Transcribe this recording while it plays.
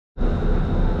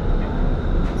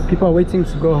People are waiting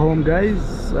to go home,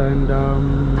 guys, and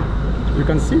you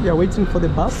can see they're waiting for the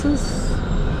buses.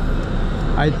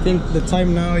 I think the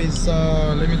time now is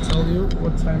let me tell you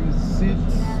what time is it.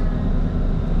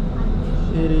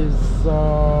 It is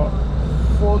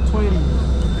 4:20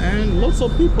 and lots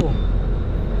of people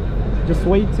just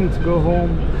waiting to go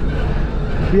home.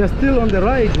 We are still on the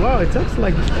ride. Wow, it takes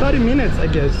like 30 minutes, I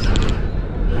guess.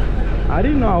 I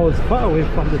didn't know I was far away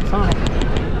from the town,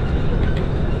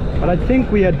 but I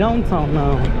think we are downtown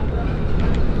now.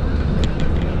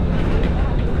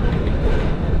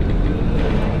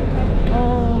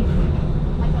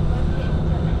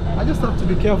 I just have to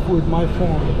be careful with my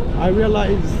phone. I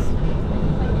realize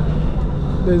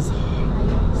there's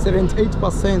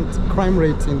 78% crime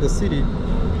rate in the city,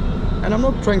 and I'm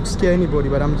not trying to scare anybody,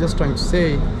 but I'm just trying to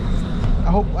say, I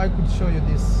hope I could show you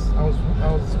this. I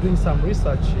was doing some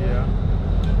research here,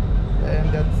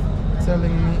 and that's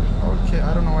telling me, okay,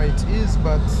 I don't know why it is,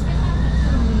 but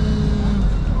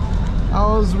I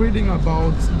was reading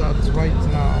about that right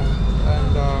now,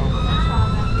 and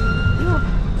yeah,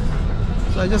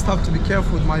 so I just have to be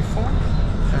careful with my phone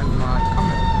and my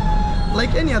camera.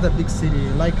 Like any other big city,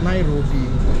 like Nairobi,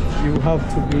 you have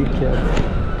to be careful.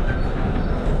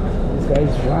 This guy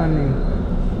is running.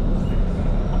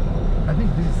 I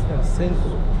think this is El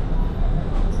Centro.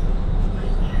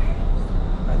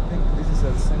 I think this is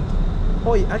El Centro.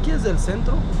 Oi, aquí es El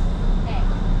Centro?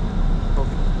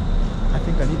 Okay. I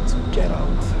think I need to get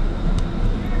out.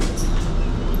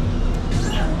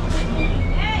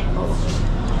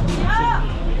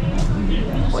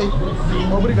 Oi,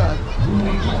 obrigado.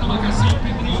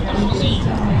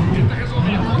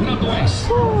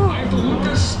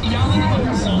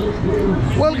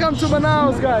 Welcome to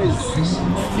Manaus, guys.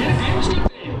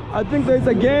 I think there's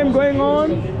a game going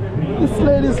on. This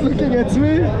lady is looking at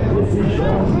me.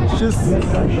 She's...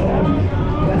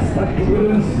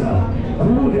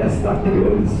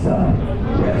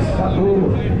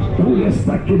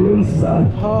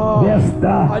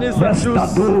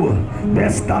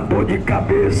 desta dor de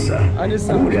cabeça,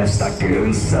 por esta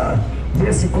criança,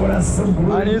 desse coração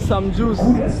I need some juice.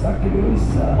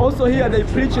 Also here they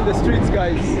preach in the streets,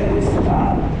 guys.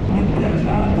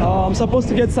 I'm supposed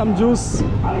to get some juice.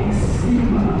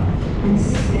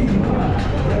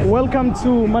 Welcome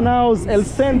to Manaus, El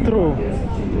Centro.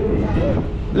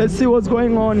 Let's see what's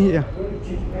going on here.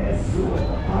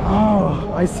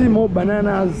 Oh, I see more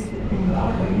bananas.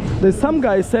 There's some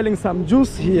guys selling some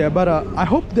juice here, but I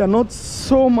hope they're not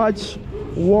so much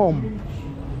warm.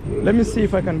 Let me see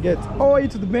if I can get. Oi,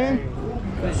 tudo bem?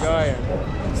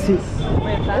 Sim.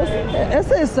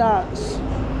 Essa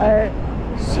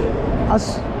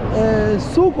é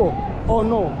suco ou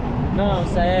não? Não,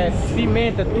 isso é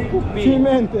pimenta, tucupi.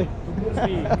 Pimenta.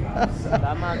 Tucupi.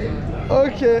 Da Amazônia.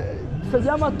 Ok. Se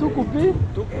chama tucupi?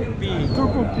 Tucupi.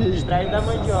 Tucupi. Extraído da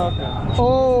mandioca.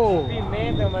 Oh.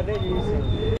 Pimenta é uma delícia.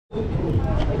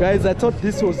 Guys, I thought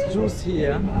this was juice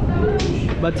here,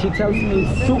 but he tells me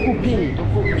tucupi.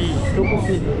 Tucupi.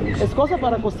 Tucupi. É coisa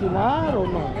para cocinar ou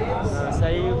não? Não, isso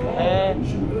aí é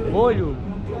molho.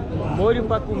 Molho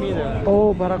para comida.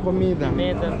 Oh, para comida.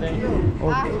 Pimenta também.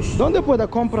 Okay. ¿Dónde puedo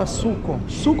comprar suco?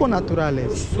 Suco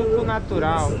naturales. Suco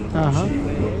natural. Ajá.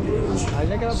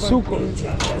 Suco.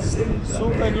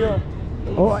 Suco ali, ó.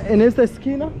 Oh, en esta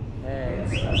esquina? É.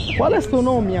 Qual é seu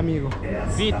nome, amigo?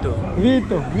 Vitor.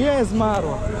 Vitor. Minha é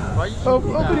Maro.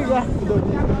 Obrigado.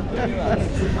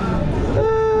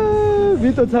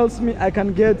 Vitor tells me I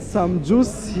can get some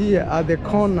juice here at the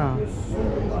corner.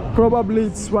 Probably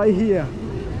it's right here.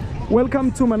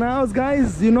 Welcome to Manaus,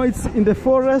 guys. You know it's in the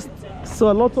forest, so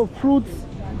a lot of fruits.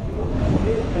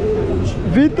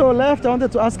 Vitor left. I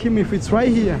wanted to ask him if it's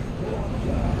right here,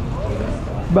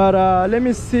 but let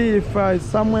me see if it's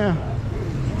somewhere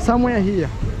here.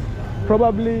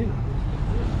 Probably,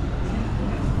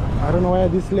 I don't know where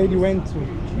this lady went to.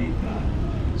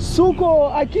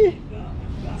 Suco aqui.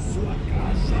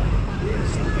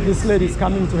 This lady is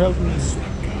coming to help me.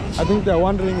 I think they're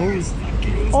wondering who is.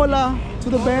 Hola,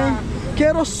 tudo bem?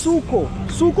 Quero suco,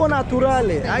 suco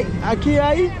naturale. Aqui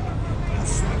aí?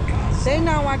 Tem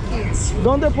não aqui.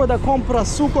 Onde pode comprar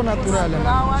suco naturale?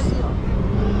 Natural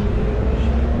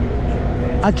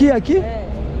aqui. Aqui? É.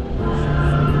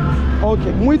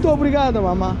 Ok, muito obrigado,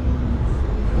 mama.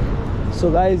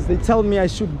 So guys, they tell me I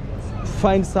should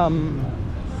find some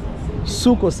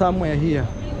suco somewhere here.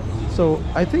 So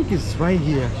I think it's right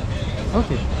here.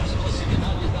 Okay.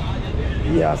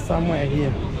 Yeah, somewhere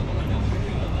here.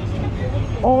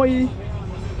 Oi.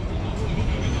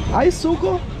 Aí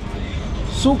suco?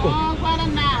 Suco. Com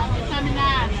guaraná,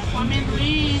 vitaminada, com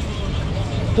amendoim.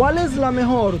 ¿Cuál es la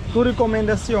mejor tu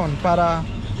recomendación para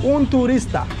un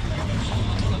turista?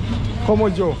 Como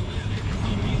eu.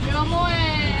 Meu amor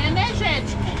é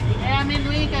energético. É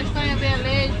amendoim, castanha,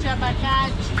 leite,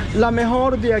 abacate. La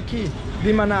mejor de aqui,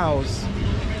 de Manaus.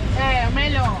 É, o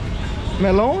melhor.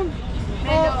 Melão?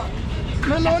 Melhor.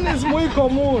 Melão é muito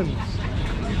comum.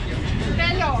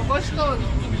 Melhor, gostoso.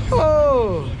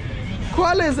 Oh,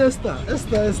 qual é esta?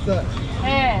 Esta.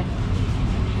 É.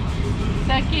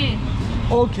 Isso aqui.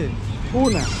 Okay,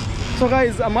 una. So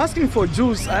guys, I'm asking for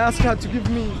juice. I asked her to give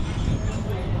me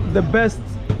the best.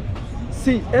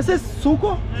 Sí, ese es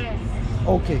suco? É.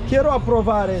 Ok, quiero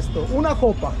aprobar esto. Una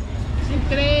copa. De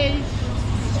 3,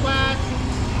 4,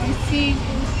 de 5,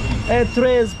 É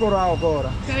 3 por agora.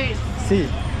 3. Sí.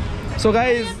 So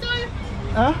guys,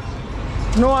 ¿ah?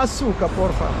 No azúcar,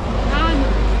 por favor. Ah,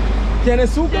 não. ¿Tiene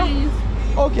azúcar? É isso.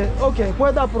 Okay,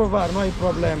 puede aprobar, no hay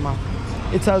problema.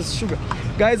 It has sugar.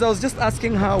 Guys, I was just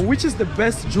asking her which is the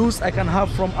best juice I can have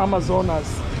from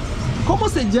Amazonas. ¿Cómo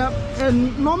se llama? El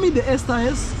nombre de esta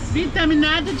es?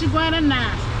 Vitaminada de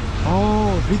Guaraná.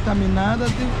 Oh, vitaminada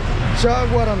de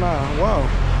Guaraná. Wow.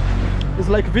 It's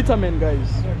like vitamin,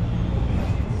 guys.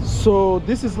 So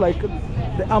this is like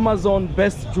the Amazon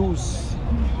best juice.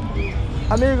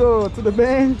 Amigo, tudo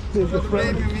bem? There's a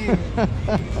friend.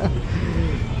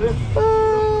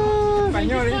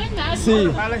 Espanhol, ¿eh? Sí.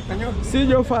 Habla español. Sí,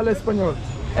 yo falo español.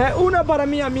 Una para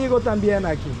mi amigo también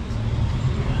aquí.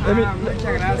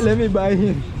 Muchas gracias. Let me buy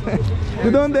him.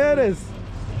 ¿De dónde eres?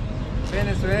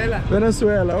 Venezuela.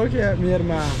 Venezuela, ok, mi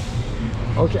hermano.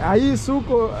 Ok, ahí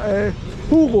suco,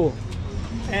 jugo.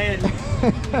 Es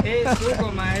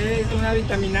suco, ma, es una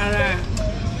vitaminada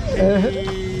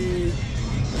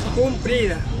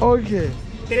cumplida. Ok,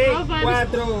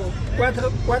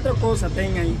 4 cosas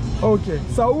tem aí. ok.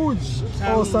 Saúde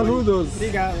ou saludos?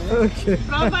 Obrigado. Ok.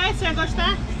 Prova aí, você vai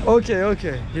gostar?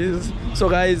 Okay. So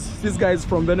guys, this guy is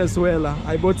from Venezuela.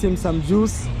 I bought him some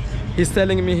juice. He's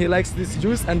telling me he likes this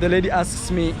juice, and the lady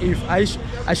asks me if I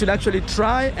should actually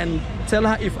try and tell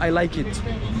her if I like it.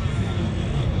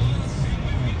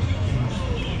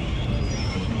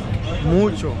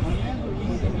 Mucho.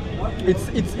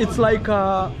 It's like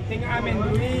Tem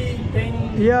amendoim,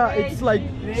 tem... yeah, it's like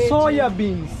soya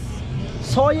beans.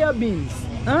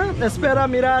 ¿Ah? Espera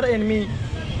mirar en mí.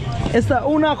 Esta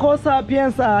una cosa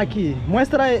piensa aquí.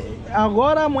 Muestra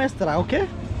agora, muestra, okay?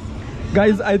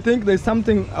 Guys, I think there's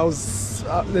something else.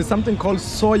 There's something called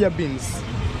soya beans.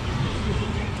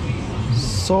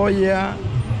 Soya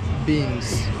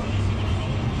beans.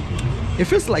 It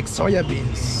feels like soya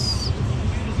beans.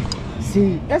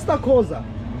 Sí, esta cosa.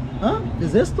 ¿Ah?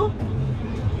 ¿Es esto?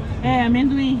 É,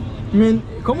 amendoim.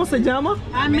 ¿Cómo se llama?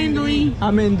 Amendoim.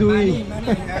 Amendoim.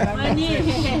 Mani.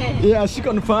 Yeah, she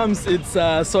confirms it's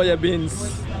soya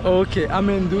beans. Okay,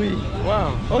 amendoim.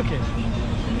 Wow, okay.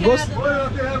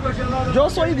 Yo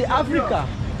soy de África.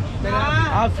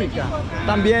 África.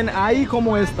 También ahí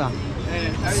como esta.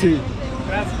 Sí.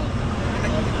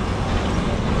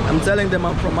 I'm telling them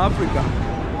I'm from Africa.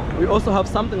 We also have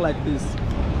something like this.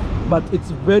 But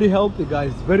it's very healthy,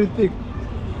 guys. Very thick.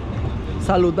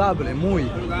 Saludable, muy.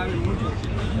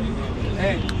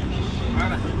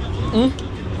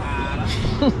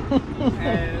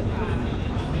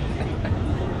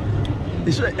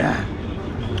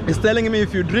 It's telling me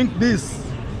if you drink this,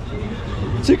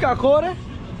 chica core.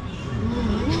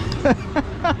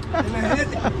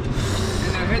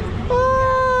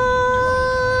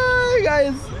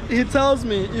 Guys, he tells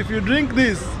me if you drink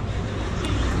this,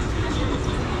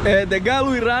 the girl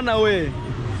will run away.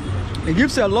 It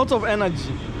gives you a lot of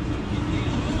energy.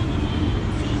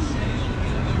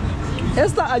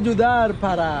 Esta ayudar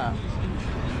para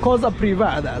cosas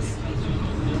privadas,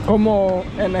 como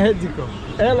energético.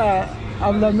 Ela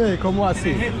háblame como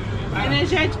así.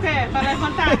 Energético é, para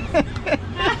levantar.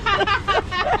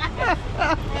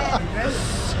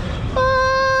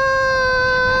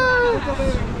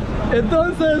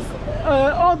 Entonces,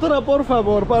 otra por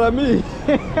favor para mí.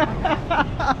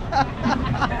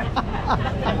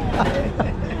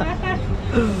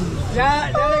 Ya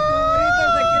descubriste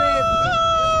el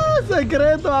secreto.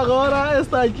 Secreto agora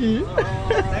está aquí.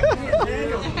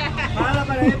 Fala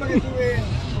para él para que tú veas.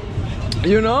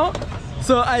 You know?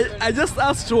 So I just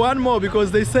asked one more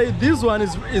because they say this one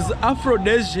is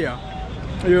aphrodisia.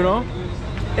 You know?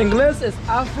 Inglés es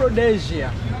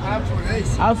aphrodisia.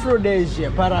 Aphrodisia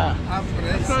para...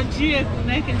 Afrodíaco,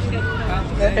 né? Que eles querem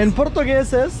falar. En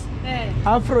portugués es É.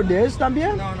 aphrodisia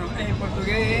también. No, en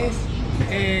portugués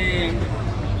es...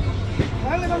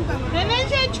 Vai levantando.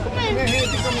 Energético mesmo.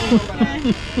 Energético mesmo, para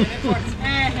tener fuerza.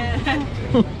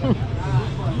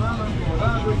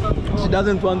 She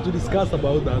doesn't want to discuss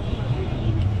about that.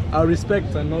 I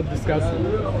respect and not discuss.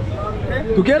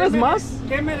 ¿Tú quieres más?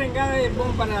 ¿Qué merengada es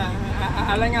bon para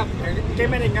alaña? ¿Qué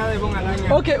merengada es bon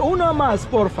alaña? Ok, una más,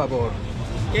 por favor.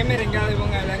 ¿Qué merengada es bon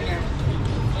alaña?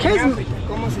 ¿Qué En es? África,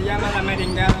 ¿cómo se llama la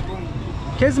merengada bon?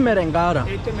 ¿Qué es merengada?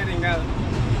 Esto es merengada.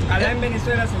 Allá en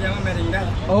Venezuela se llama merengada.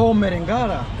 Oh,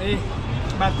 merengada. Sí.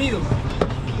 Batido.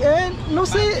 No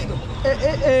sé.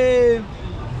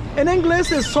 En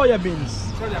inglés es soya beans.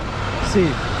 Soya. Sí.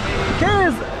 ¿Qué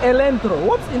es el entro?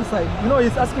 What's inside? You know,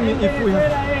 he's asking me En if we have.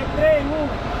 Venezuela es 3 en 1.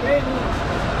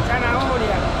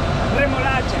 Zanahoria,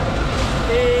 remolacha,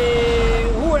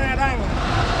 jugo de naranja,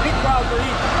 licuado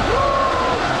todito.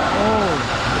 Oh.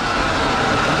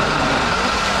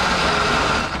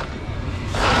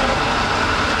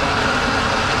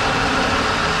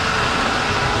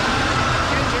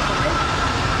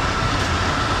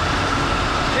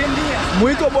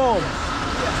 Muito bom.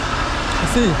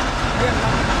 Sí.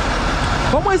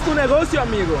 ¿Cómo es tu negocio,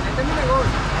 amigo? Este es mi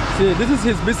negocio. Sí, this is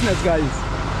his business, guys.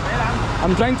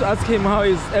 I'm trying to ask him how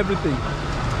is everything.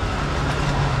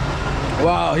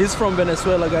 Wow, he's from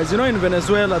Venezuela, guys. You know, in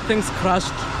Venezuela, things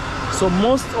crashed. So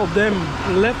most of them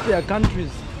left their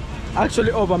countries.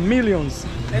 Actually, over millions.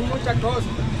 Hay muchas cosas.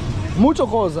 Muchas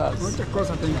cosas. Muchas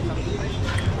cosas tengo acá.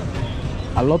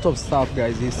 A lot of stuff,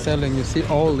 guys. He's selling. You see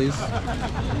all this.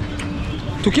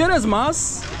 ¿Tú quieres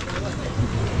más?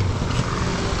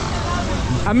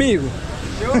 Amigo.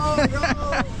 Yo.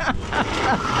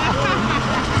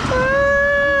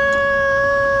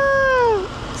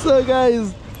 So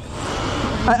guys,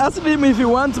 I asked him if he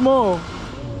wants more.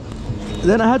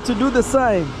 Then I had to do the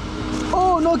sign.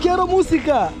 Oh, no quiero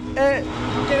música. ¿Quieres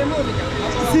música?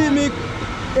 Sí,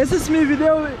 ese es mi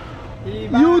video. Y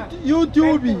va.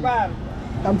 YouTube. Ven tu bar.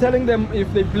 I'm telling them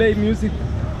if they play music,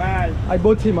 Bye. I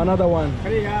bought him another one.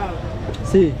 Obrigado.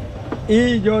 Sí.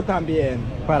 Y yo también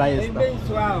para Es esta. bien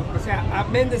suave, o sea,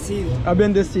 bendecido. A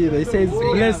bendecido. He says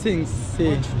Obrigado. blessings.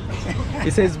 Sí.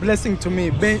 He says blessing to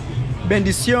me.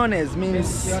 Bendiciones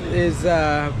means is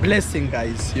blessing,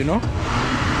 guys, you know.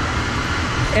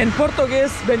 En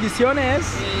portugués, bendiciones.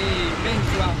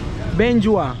 Ben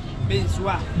Benjua. suave. Ben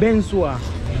suave. Benzua.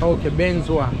 Ok,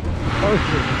 benzua.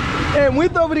 Ok.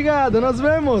 Muito obrigado. Nos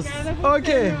vemos.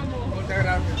 Ok. Muchas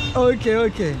gracias.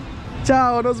 Ok.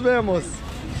 Ciao, nos vemos.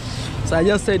 So I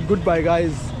just said goodbye,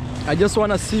 guys. I just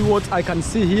want to see what I can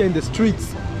see here in the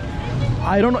streets.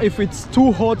 I don't know if it's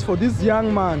too hot for this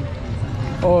young man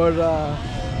or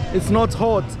it's not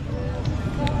hot.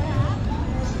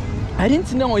 I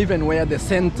didn't know even where the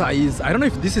center is. I don't know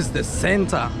if this is the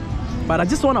center, but I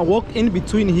just want to walk in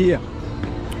between here.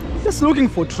 Just looking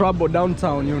for trouble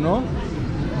downtown, you know.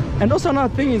 And also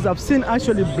another thing is I've seen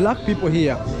actually black people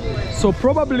here. So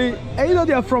probably either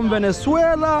they are from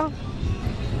Venezuela.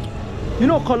 You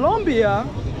know, Colombia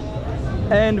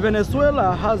and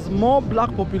Venezuela has more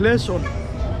black population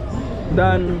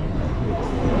than...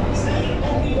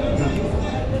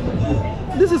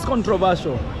 This is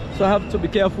controversial, so I have to be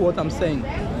careful what I'm saying.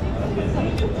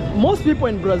 Most people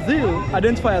in Brazil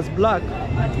identify as black.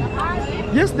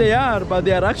 Yes, they are, but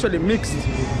they are actually mixed.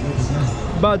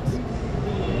 But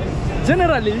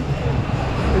generally,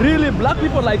 really black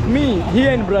people like me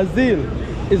here in Brazil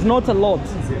is not a lot.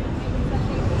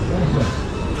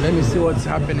 Let me see what's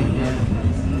happening here.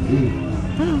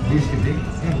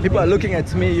 People are looking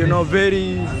at me, you know,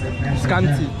 very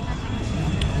scanty.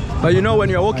 But you know, when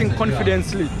you're walking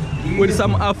confidently with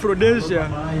some Aphrodisia,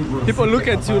 people look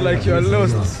at you like you're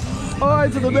lost. Oh,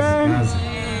 it's the band.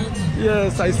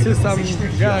 Yes, I see some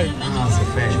guy.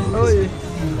 Oh,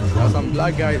 yeah. Some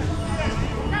black guy.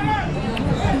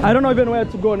 I don't know even where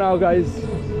to go now, guys.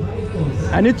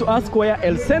 I need to ask where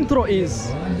El Centro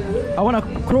is. I want to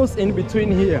cross in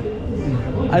between here.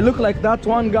 I look like that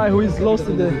one guy who is lost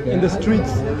in the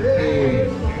streets.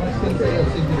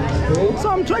 So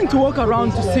I'm trying to walk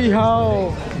around to see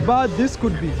how bad this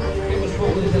could be.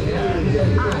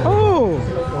 Oh,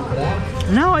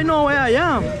 now I know where I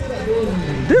am.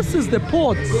 This is the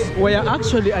port where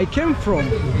actually I came from.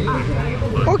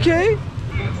 Okay.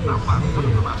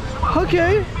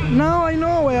 Okay, now I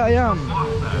know where I am.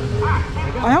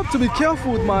 I have to be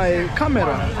careful with my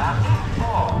camera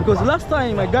because last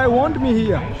time a guy warned me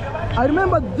here. I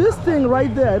remember this thing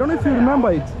right there. I don't know if you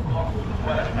remember it.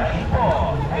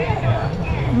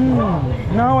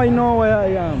 Now I know where I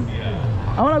am.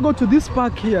 I want to go to this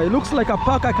park here. It looks like a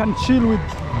park I can chill with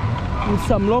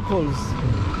some locals.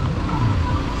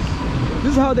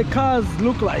 This is how the cars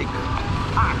look like.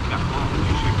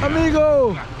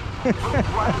 Amigo!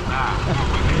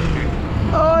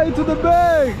 Oh, to the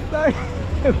back!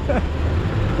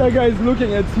 That guy is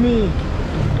looking at me.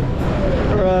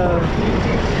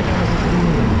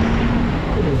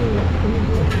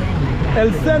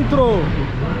 El Centro.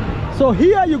 So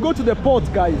here you go to the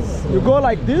port, guys. You go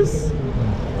like this,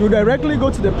 you directly go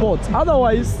to the port.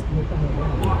 Otherwise,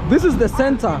 this is the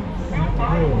center.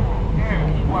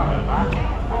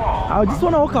 I just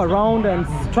want to walk around and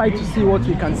try to see what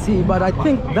we can see, but I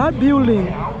think that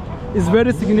building is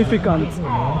very significant.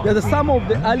 They're some of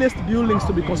the earliest buildings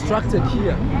to be constructed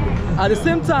here. At the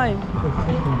same time,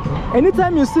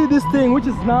 anytime you see this thing, which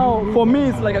is now, for me,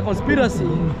 it's like a conspiracy,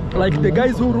 like the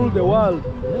guys who rule the world.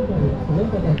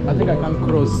 I think I can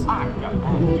cross.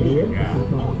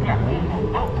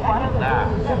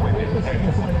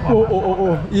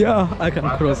 Oh, yeah, I can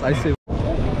cross, I see.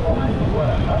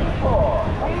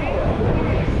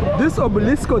 This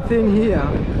obelisk thing here,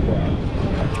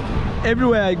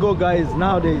 everywhere I go, guys,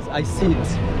 nowadays I see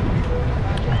it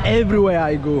everywhere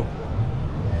I go.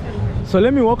 So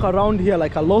let me walk around here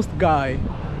like a lost guy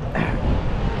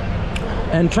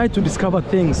and try to discover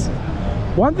things.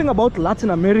 One thing about Latin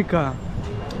America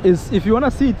is, if you want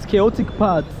to see its chaotic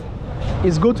part,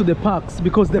 is go to the parks,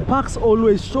 because the parks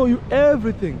always show you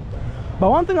everything. But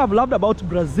one thing I've loved about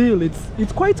Brazil,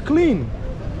 it's quite clean,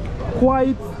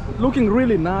 quite looking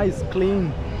really nice,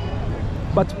 clean.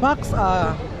 But parks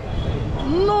are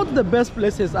not the best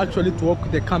places actually to walk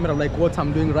with the camera like what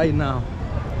I'm doing right now.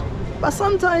 But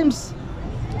sometimes,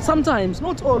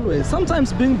 not always,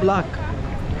 sometimes being black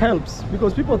helps,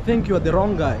 because people think you are the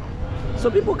wrong guy. So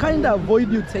people kind of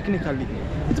avoid you technically.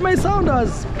 It may sound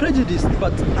as prejudiced,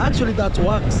 but actually that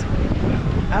works.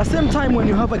 At the same time, when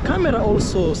you have a camera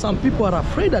also, some people are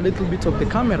afraid a little bit of the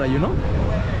camera, you know?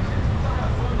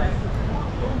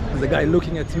 There's a guy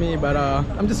looking at me, but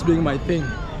I'm just doing my thing.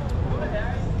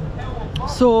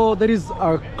 So there is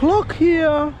a clock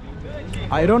here.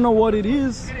 I don't know what it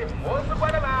is.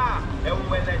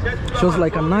 Shows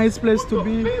like a nice place to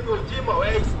be.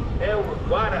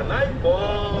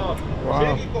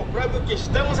 Wow.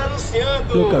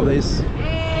 Look at this.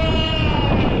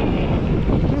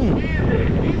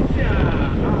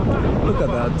 Look at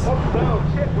that.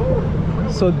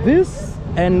 So this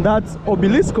and that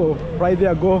obelisco right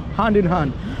there go hand in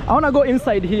hand. I want to go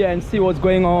inside here and see what's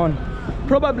going on.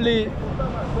 Probably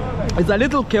it's a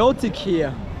little chaotic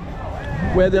here,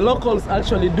 where the locals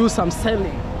actually do some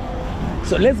selling.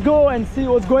 So let's go and see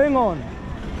what's going on.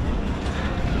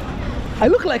 I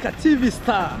look like a TV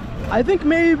star. I think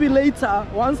maybe later,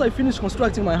 once I finish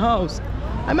constructing my house,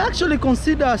 I'm actually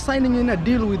consider signing in a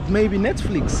deal with maybe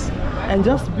Netflix and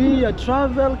just be a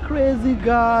travel crazy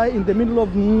guy in the middle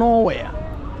of nowhere.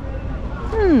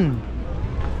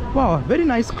 Wow, very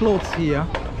nice clothes here.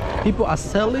 People are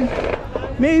selling.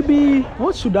 Maybe,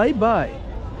 what should I buy?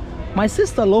 My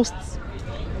sister lost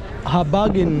her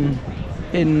bag in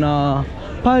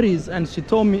Paris, and she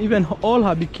told me even all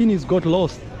her bikinis got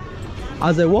lost.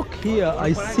 As I walk here,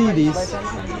 I see this.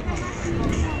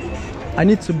 I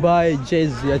need to buy a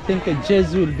jersey. I think a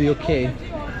jersey will be okay.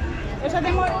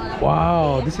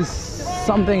 Wow, this is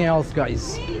something else,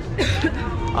 guys.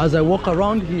 As I walk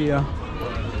around here,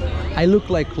 I look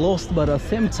like lost, but at the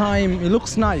same time, it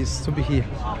looks nice to be here.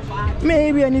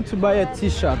 Maybe I need to buy a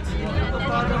t-shirt.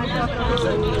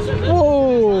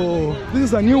 Oh, this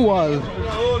is a new world.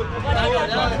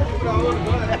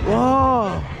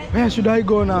 Wow, where should I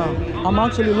go now? I'm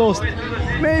actually lost.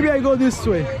 Maybe I go this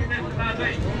way.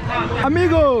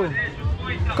 Amigo,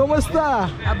 como está?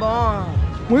 Tá bom.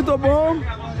 Muito bom.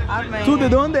 Amém. Tu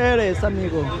de onde eres,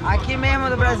 amigo? Aqui mesmo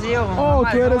do Brasil. Oh,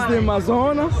 tu eres de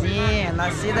Amazonas? Sim,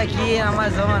 nascida aqui na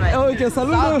Amazonas. Ok,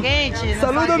 saludo. Sol quente.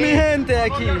 Saludo mi gente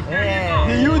aqui. É.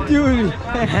 De YouTube.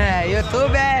 É,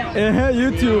 YouTube é.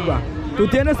 YouTube. Tu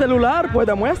tienes celular?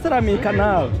 Pueda mostrar mi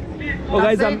canal. Oh,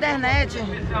 guys, na internet.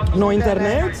 No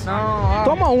internet? Não.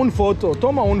 Toma foto.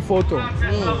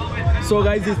 Sim. So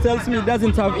guys, he tells me he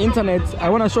doesn't have internet. I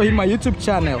want to show him my YouTube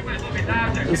channel.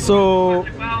 So,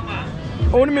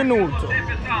 1 minute.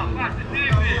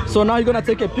 So now you're gonna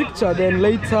take a picture, then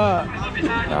later.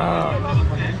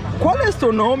 ¿Cuál es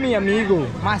tu nombre, amigo?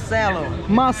 Marcelo.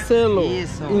 Marcelo.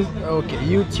 Isso. Okay,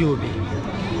 YouTube.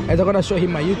 And I'm gonna show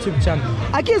him my YouTube channel.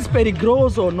 Aqui is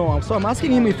perigoso or no? So I'm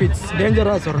asking him if it's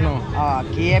dangerous or no. Ó,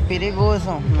 aqui é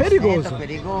perigoso. Perigoso? Centro,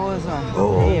 perigoso.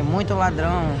 Oh. É, muito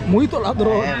ladrão. Muito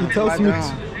ladrão. É, He muito tells ladrão.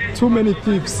 me too many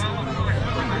thieves.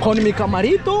 Con mi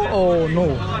camarito or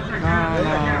no?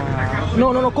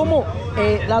 No, como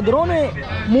ladrone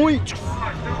muito.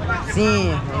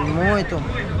 Sim, muito.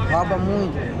 Rouba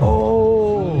muito.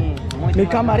 Oh. Muito Mi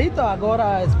ladrão. camarito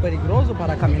agora é perigoso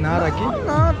para caminhar aqui?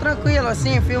 Não, tranquilo,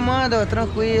 assim, filmando,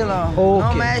 tranquilo. Ok.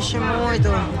 Não mexe muito.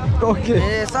 Ok.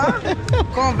 É só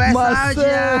conversar, Marcelo.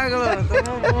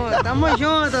 Thiago. Tamo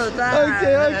junto, tá?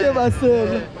 Ok,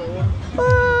 Marcelo.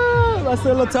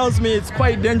 Marcelo tells me it's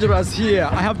quite dangerous here.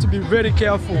 I have to be very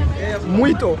careful.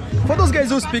 Muito. For those guys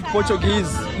who speak Portuguese,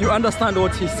 you understand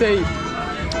what he said.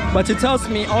 But he tells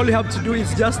me all you have to do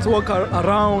is just walk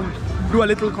around, do a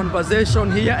little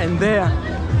conversation here and there.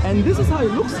 And this is how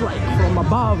it looks like from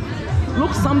above.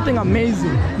 Looks something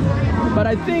amazing. But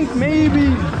I think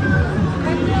maybe...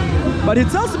 But he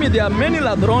tells me there are many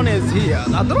ladrones here.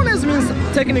 Ladrones means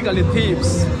technically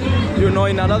thieves. You know,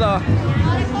 in another...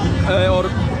 or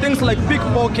things like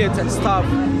pickpockets and stuff.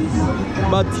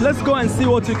 But let's go and see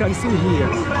what we can see here.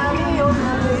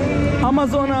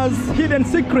 Amazonas hidden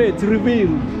secret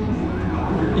revealed.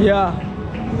 Yeah.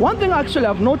 One thing actually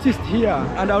I've noticed here,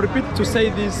 and I'll repeat to say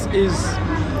this, is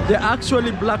they're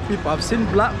actually black people. I've seen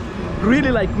black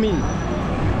really like me.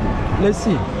 Let's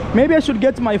see. Maybe I should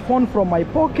get my phone from my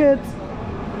pocket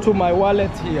to my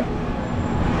wallet here.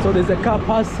 So there's a car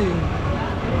passing.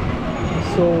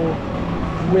 So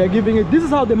we are giving it. This is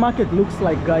how the market looks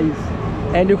like, guys.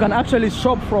 And you can actually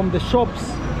shop from the shops.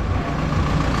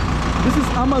 This is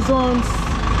Amazon's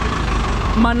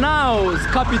Manaus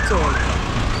capital.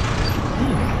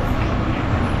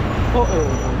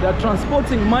 Uh-oh, they're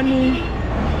transporting money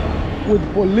with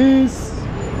police.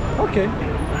 Okay.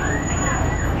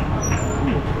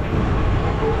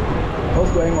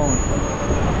 What's going on?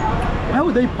 How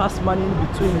would they pass money in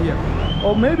between here?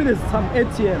 Or maybe there's some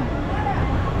ATM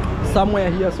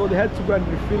somewhere here, so they had to go and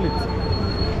refill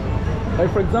it.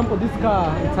 Like for example, this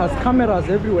car, it has cameras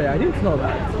everywhere. I didn't know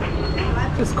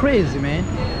that. It's crazy, man.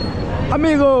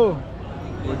 Amigo!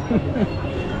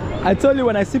 I told you,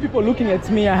 when I see people looking at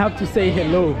me, I have to say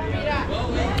hello.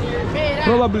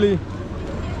 Probably,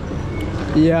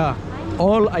 yeah.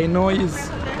 All I know is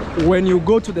when you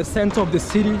go to the center of the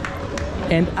city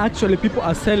and actually people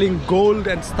are selling gold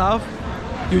and stuff,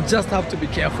 you just have to be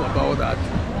careful about that.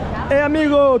 Hey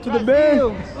amigo, to the bay.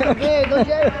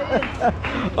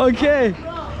 Okay.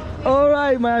 All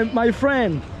right, my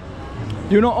friend.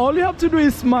 You know, all you have to do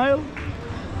is smile,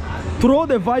 throw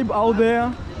the vibe out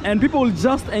there, and people will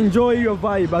just enjoy your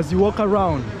vibe as you walk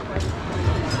around.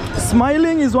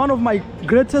 Smiling is one of my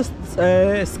greatest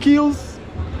skills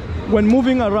when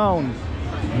moving around.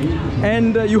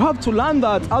 And you have to learn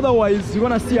that, otherwise you're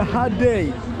gonna see a hard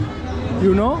day,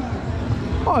 you know?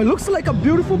 Oh, it looks like a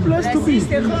beautiful place to be.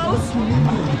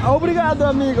 Obrigado,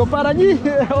 amigo. Para mim,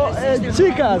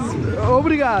 chicas.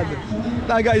 Obrigado.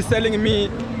 That guy is selling me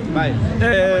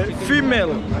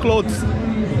female clothes.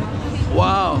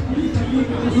 Wow.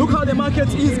 Look how the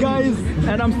market is, guys.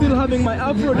 And I'm still having my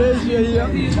Afro-Asia here.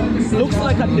 Looks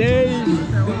like a day.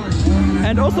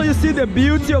 And also you see the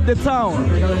beauty of the town.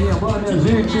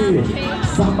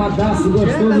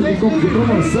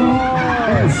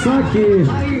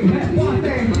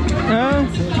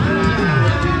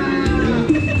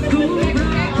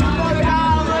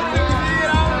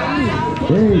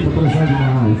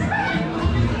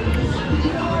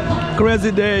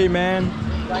 Crazy day, man.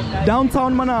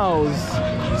 Downtown Manaus.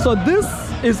 So this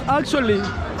is actually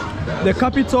the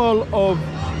capital of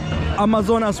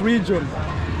Amazonas region.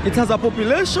 It has a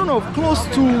population of close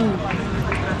to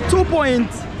 2 point.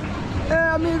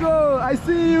 Hey amigo, I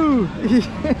see you.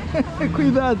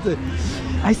 Cuidado.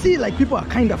 I see like people are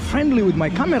kind of friendly with my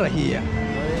camera here.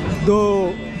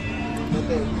 Though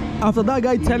after that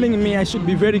guy telling me I should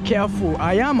be very careful,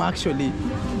 I am actually.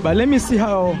 But let me see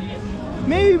how.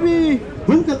 Maybe.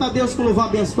 Vamos cantar Deus com louvor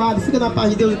abençoado. Fica na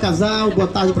paz de Deus, casal. Boa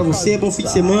tarde pra você, bom fim de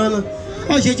semana.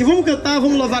 Ó, gente, vamos cantar,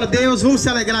 vamos louvar a Deus, vamos se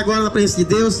alegrar agora na presença de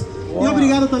Deus. E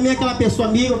obrigado também àquela pessoa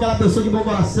amiga, aquela pessoa de bom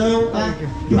coração, tá?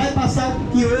 Que vai passar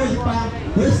aqui hoje para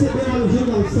receber uma elogio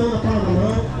da unção na palma da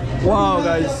mão. Wow,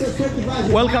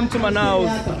 guys. Welcome to Manaus.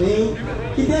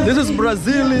 This is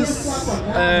Brazil's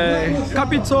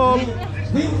capital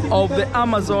of the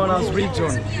Amazonas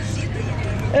region.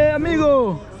 Hey,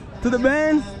 amigo, to the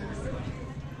band.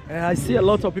 I see a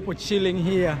lot of people chilling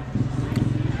here.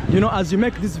 You know, as you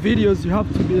make these videos, you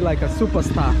have to be like a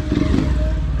superstar.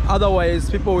 Otherwise,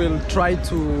 people will try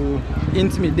to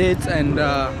intimidate and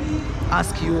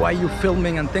ask you why you're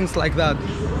filming and things like that.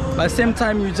 But at the same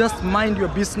time, you just mind your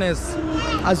business.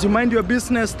 As you mind your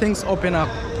business, things open up.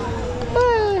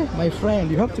 Hey, my friend,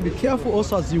 you have to be careful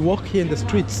also as you walk here in the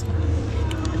streets.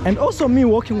 And also me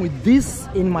walking with this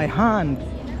in my hand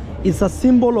is a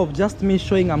symbol of just me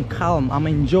showing I'm calm, I'm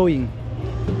enjoying.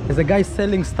 There's a guy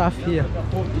selling stuff here,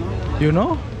 you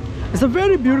know? It's a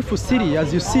very beautiful city,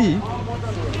 as you see.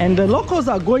 And the locals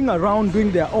are going around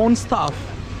doing their own stuff.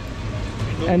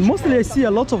 And mostly I see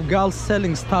a lot of girls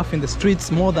selling stuff in the streets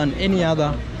more than any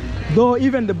other. Though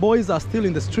even the boys are still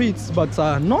in the streets, but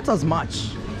not as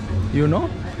much, you know?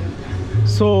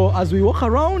 So So as we walk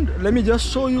around, let me just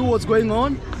show you what's going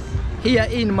on here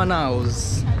in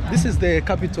Manaus. This is the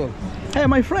capital. Hey,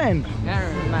 my friend,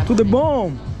 to the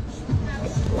bomb.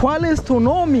 ¿Cuál es tu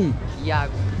nombre?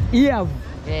 Iago. Iav.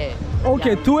 É.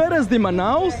 Okay, tú eres de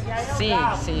Manaus? Sim,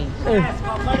 sim.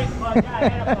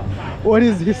 What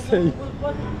is he saying?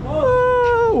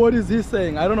 What is he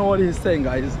saying? I don't know what he's saying,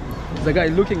 guys. The guy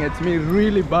looking at me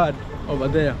really bad over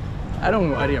there. I don't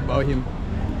worry about him.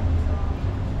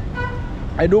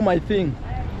 I do my thing.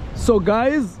 So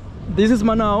guys, this is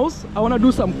Manaus. I want to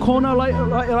do some corner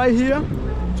right here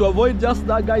to avoid just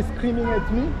that guy screaming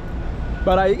at me.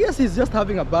 But I guess he's just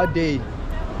having a bad day.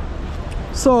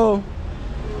 So,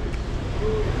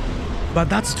 but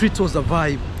that street was a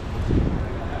vibe.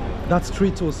 That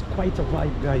street was quite a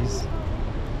vibe, guys.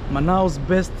 Manaus'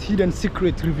 best hidden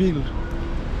secret revealed.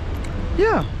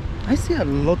 Yeah, I see a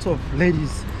lot of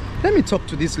ladies. Let me talk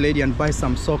to this lady and buy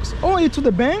some socks. Oh, you to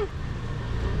the bank?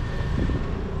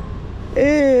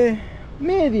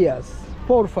 Medias,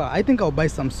 porfa. I think I'll buy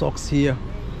some socks here.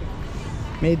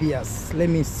 Medias. Let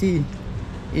me see.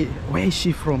 Where is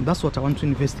she from? That's what I want to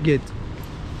investigate.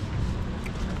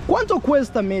 ¿Cuánto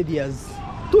cuesta medias?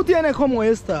 Tú tienes como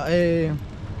esta. I'm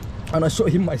gonna show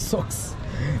him my socks.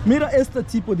 Mira este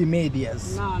tipo de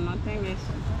medias. No, no tengo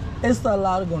eso. Esta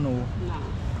largo no.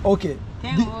 No. Okay.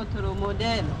 Tengo otro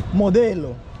modelo.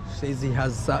 Modelo.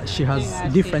 She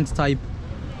has different type.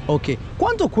 Okay.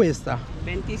 ¿Cuánto cuesta?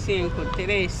 25,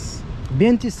 3.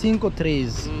 25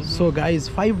 So guys,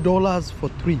 $5 for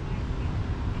 3.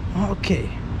 Okay.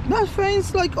 That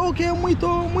feels like okay,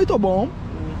 muito bom.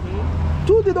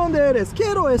 ¿Tú de dónde eres?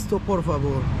 Quiero esto, por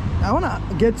favor. I wanna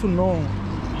get to know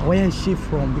where is she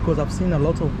from, because I've seen a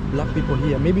lot of black people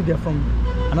here. Maybe they're from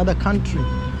another country.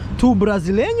 ¿Tú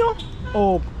brasileño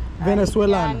o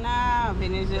venezolano? Haitiana,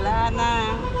 venezolana,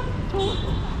 todo.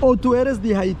 ¿O tú eres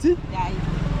de Haití? De ahí.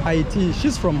 Haití.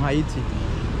 She's from Haiti.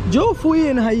 Yo fui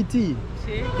en Haití,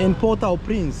 Sí. en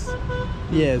Port-au-Prince.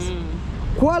 Yes.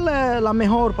 ¿Cuál es la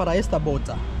mejor para esta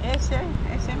bota? Ese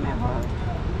mejor.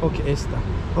 Ok, esta.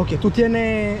 Ok, tú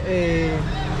tienes...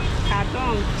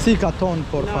 Cartón. Sí, cartón,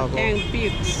 por No, favor. tengo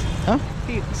Pix. ¿Ah?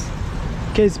 Pix.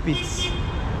 ¿Qué es Pix?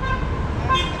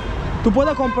 ¿Tú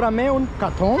puedes comprarme un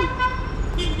cartón?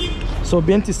 So,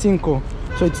 25.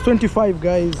 So, it's 25,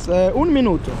 guys. Un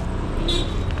minuto.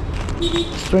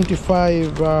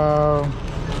 25.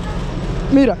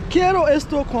 Mira, quiero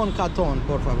esto con cartón,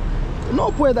 por favor.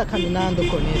 No pueda caminando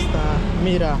con esta.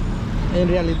 Mira, en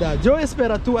realidad. Yo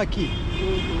espero tú aquí.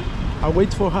 I'll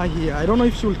wait for her here. I don't know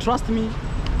if she will trust me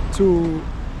to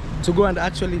go and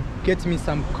actually get me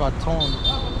some carton.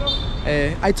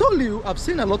 I told you, I've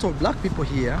seen a lot of black people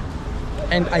here,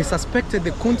 and I suspected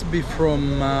they couldn't be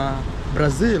from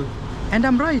Brazil, and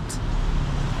I'm right.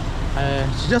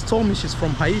 She just told me she's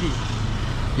from Haiti.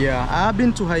 Yeah, I've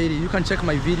been to Haiti. You can check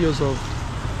my videos of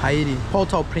Haiti,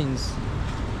 Port-au-Prince.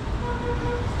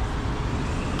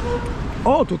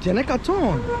 Oh, tú tienes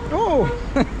cartón. Oh.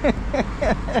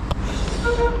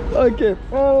 Okay.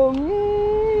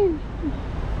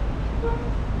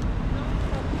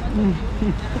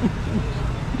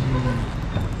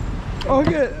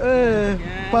 Okay,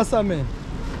 pásame.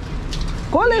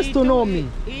 ¿Cuál es tu nombre?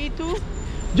 ¿Y tú?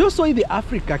 Yo soy de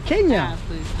África, Kenia.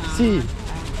 Sí.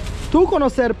 ¿Tú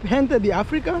conocer gente de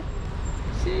África?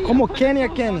 Sí. Como Kenia,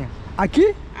 Kenia. ¿Aquí?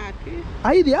 Aquí.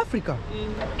 Ahí de África.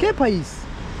 ¿Qué país?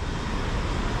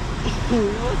 No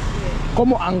sé.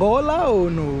 ¿Como Angola o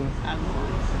no?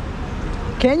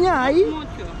 Kenya ahí?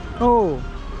 Mucho. Oh.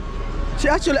 She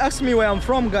actually asked me where I'm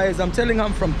from, guys. I'm telling her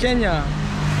I'm from Kenya.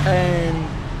 And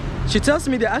she tells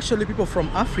me there are actually people from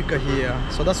Africa here.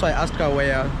 So that's why I asked her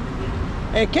where.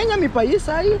 Kenya mi país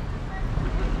ahí?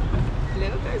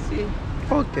 Creo que sí.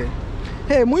 Ok.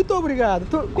 Hey, muito obrigado.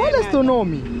 ¿Cuál es tu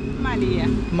nombre? María.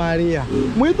 María.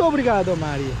 Muito obrigado,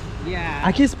 María. Ya.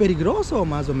 ¿Aquí es peligroso o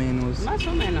más o menos? Más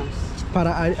o menos.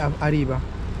 Para arriba.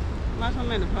 Más o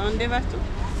menos. ¿Para dónde vas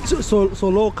tú?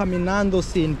 Solo caminando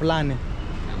sin planes.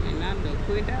 Caminando.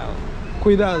 Cuidado.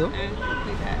 Cuidado.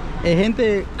 Cuidado.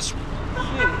 Gente... Sí.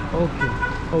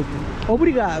 Ok.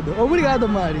 Obrigado. Obrigado,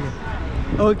 Maria.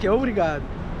 Ok, obrigado.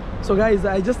 So guys,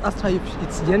 I just asked her if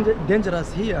it's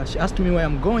dangerous here. She asked me where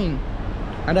I'm going.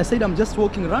 And I said I'm just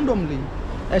walking randomly.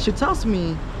 And she tells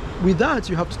me, with that,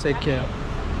 you have to take care.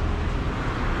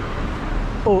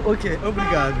 Oh, okay.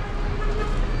 Obrigado.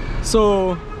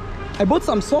 So, I bought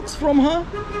some socks from her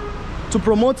to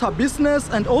promote her business,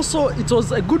 and also it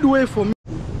was a good way for me.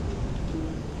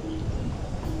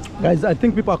 Guys, I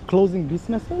think people are closing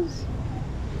businesses.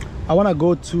 I want to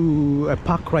go to a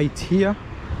park right here.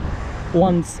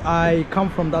 Once I come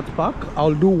from that park,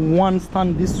 I'll do one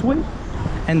stand this way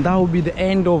and that will be the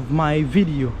end of my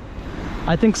video.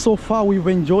 I think so far we've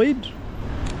enjoyed.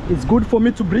 It's good for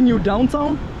me to bring you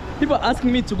downtown. People are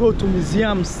asking me to go to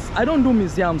museums. I don't do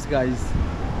museums, guys.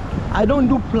 I don't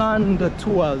do planned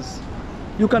tours.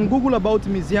 You can Google about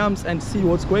museums and see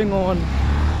what's going on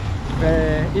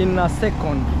in a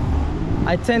second.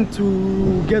 I tend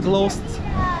to get lost,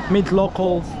 meet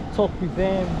locals, talk with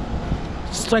them,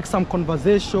 strike some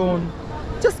conversation,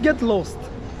 just get lost.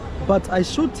 But I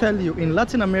should tell you, in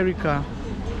Latin America,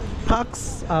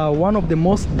 parks are one of the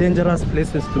most dangerous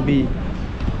places to be.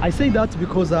 I say that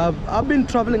because I've been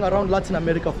traveling around Latin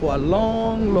America for a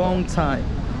long time.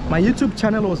 My YouTube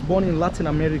channel was born in Latin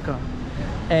America,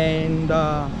 and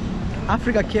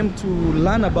Africa came to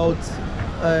learn about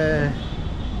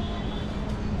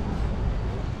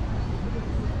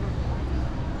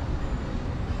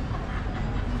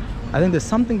I think there's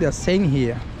something they're saying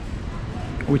here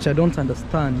which I don't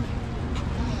understand.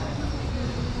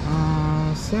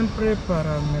 Siempre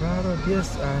para mirar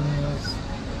 10 años.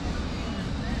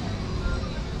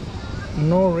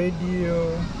 No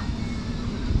radio,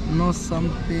 no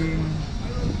something.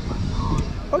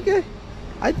 Okay,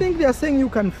 I think they are saying you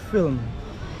can film.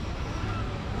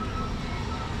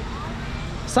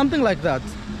 Something like that.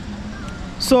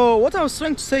 So what I was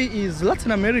trying to say is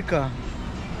Latin America,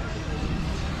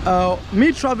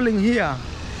 me traveling here,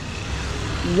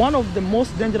 one of the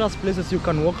most dangerous places you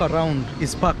can walk around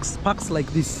is parks like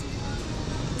this.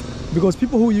 Because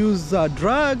people who use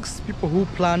drugs, people who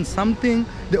plan something,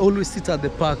 they always sit at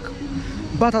the park.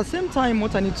 But at the same time,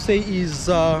 what I need to say is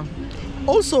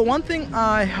also one thing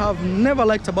I have never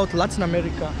liked about Latin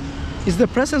America is the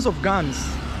presence of guns.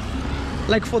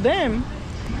 Like for them,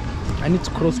 I need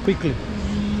to cross quickly.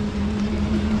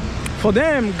 For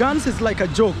them, guns is like a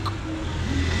joke.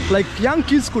 Like young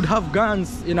kids could have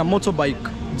guns in a motorbike,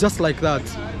 just like that.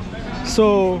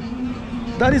 So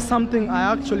that is something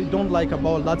I actually don't like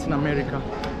about Latin America.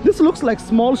 This looks like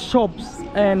small shops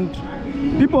and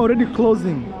people are already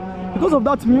closing. Because of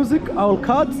that music, I'll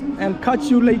cut and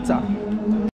catch you later.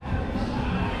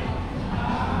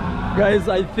 Guys,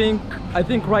 I think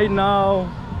right now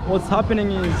what's happening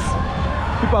is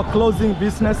people are closing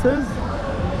businesses.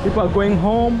 People are going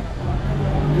home.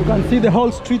 You can see the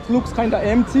whole street looks kind of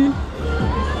empty.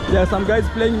 There are some guys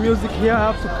playing music here.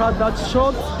 I have to cut that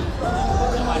short.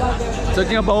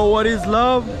 Talking about what is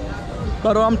love.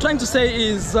 But what I'm trying to say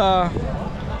is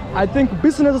I think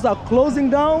businesses are closing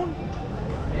down.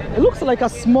 It looks like a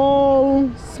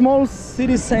small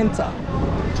city center,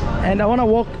 and I want to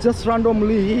walk just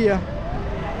randomly here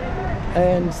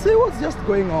and see what's just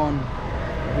going on,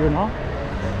 you know.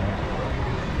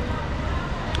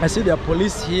 I see there are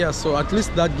police here, so at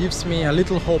least that gives me a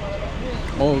little hope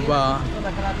of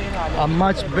a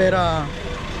much better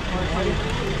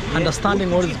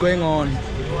understanding what is going on.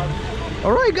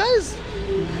 All right, guys,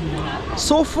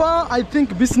 so far I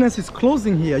think business is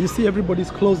closing here. You see everybody's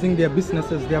closing their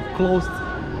businesses. They have closed,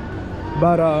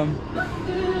 but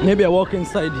maybe I walk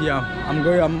inside here. I'm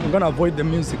gonna avoid the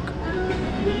music,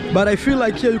 but I feel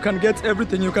like here you can get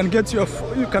everything. You can get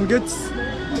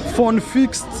phone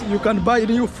fixed, you can buy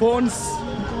new phones,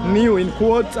 new in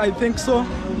quotes, I think so.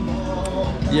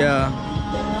 Yeah,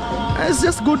 it's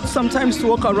just good sometimes to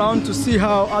walk around to see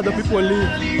how other people live.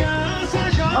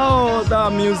 Oh,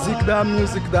 that music.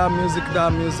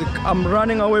 I'm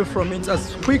running away from it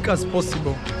as quick as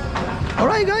possible. All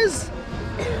right, guys,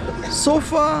 so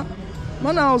far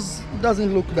Manaus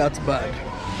doesn't look that bad.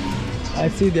 I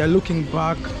see they're looking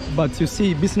back, but you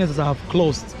see businesses have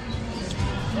closed.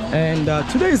 And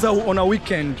today is on a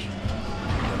weekend.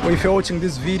 Well, if you're watching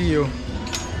this video,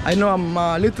 I know I'm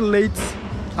a little late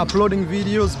uploading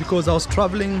videos because I was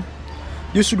traveling.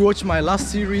 You should watch my last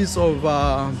series of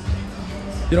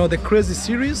you know, the crazy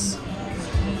series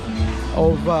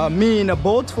of me in a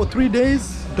boat for 3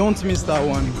 days. Don't miss that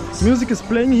one. Music is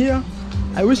playing here.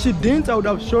 I wish it didn't. I would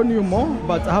have shown you more,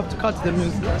 but I have to cut the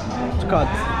music to cut.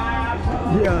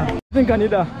 Yeah, I think I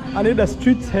need a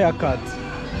street haircut.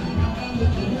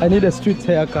 I need a street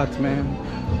haircut, man.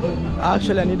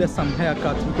 Actually, I needed some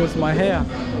haircut because my hair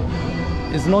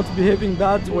is not behaving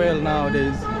that well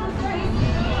nowadays.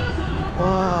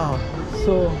 Wow.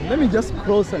 So let me just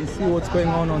cross and see what's going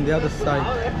on the other side.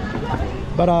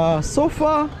 But so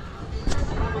far,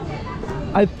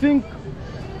 I think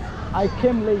I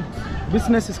came late.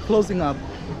 Business is closing up.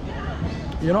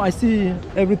 You know, I see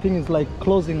everything is like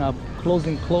closing up,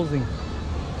 closing.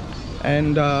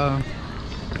 And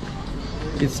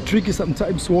it's tricky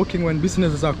sometimes walking when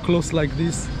businesses are closed like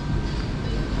this.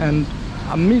 And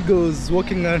amigos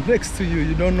walking next to you,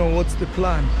 you don't know what's the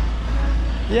plan.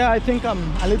 Yeah, I think I'm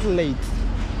a little late.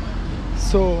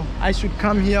 So I should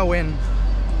come here when,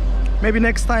 maybe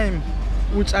next time,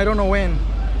 which I don't know when.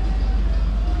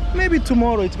 Maybe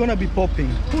tomorrow it's gonna be popping,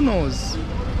 who knows.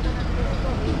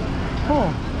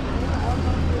 Oh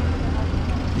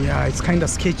yeah, it's kind of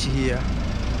sketchy here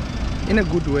in a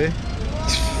good way.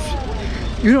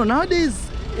 You know, nowadays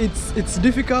it's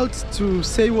difficult to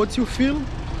say what you feel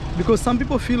because some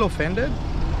people feel offended,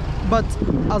 but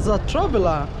as a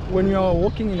traveler, when you are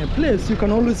walking in a place, you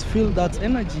can always feel that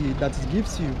energy that it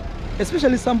gives you,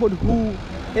 especially somebody who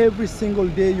every single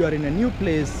day you are in a new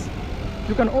place.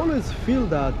 You can always feel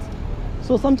that.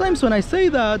 So sometimes when I say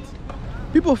that,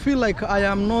 people feel like I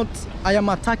am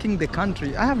attacking the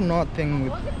country. I have nothing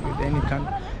with any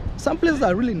country. Some places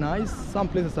are really nice, some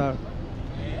places are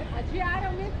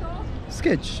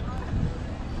sketch.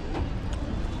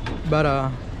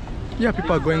 But yeah,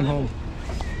 people are going home.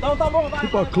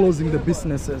 People are closing the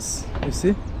businesses, you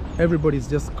see? Everybody's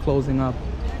just closing up.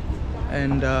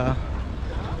 And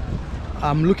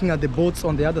I'm looking at the boats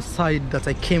on the other side that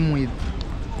I came with.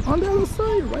 On the other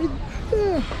side, right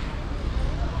there.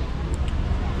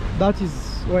 That is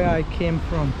where I came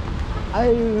from.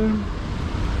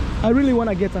 I really want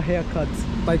to get a haircut,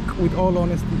 like with all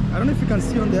honesty. I don't know if you can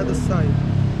see on the other side.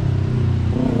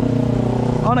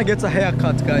 I want to get a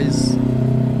haircut, guys.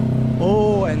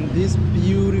 Oh, and this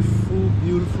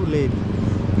beautiful lady.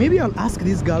 Maybe I'll ask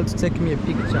this girl to take me a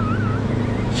picture.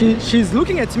 She's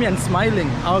looking at me and smiling.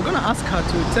 I'm gonna ask her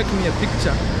to take me a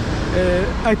picture.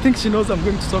 I think she knows I'm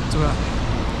going to talk to her.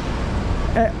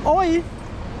 Oi,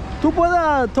 ¿tú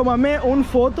puedes tomarme una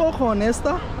foto con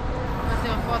esta?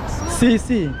 Fazer uma foto sua? Sí,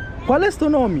 sí. ¿Cuál es tu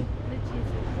nombre?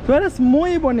 Letícia. Tú eres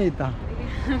muy bonita.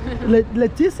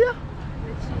 ¿Leticia?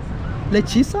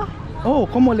 ¿Leticia? Oh,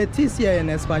 como Leticia en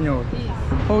español.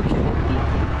 Isso. Ok.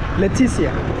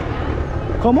 Leticia.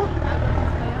 ¿Cómo?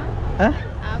 ¿Eh?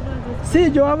 Habla Sí,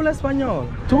 yo hablo español.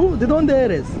 ¿Tú? ¿De dónde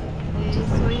eres?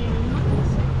 soy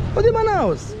uma Oh, de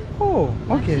Manaus. Oh,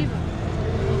 ok.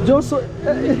 Yo soy...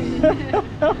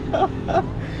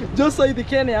 Yo soy de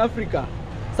Kenia, África.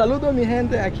 Saludo a mi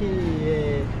gente aquí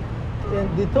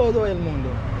de todo el mundo.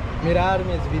 Mirar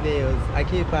mis videos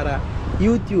aquí para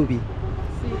YouTube.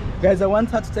 Guys, I want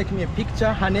her to take me a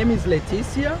picture. Her name is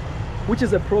Leticia, which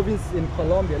is a province in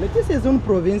Colombia. Leticia es una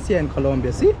provincia en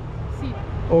Colombia, ¿sí? Sí.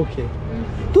 Ok.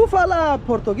 ¿Tú fala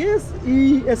portugués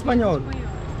y español?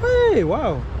 Hey,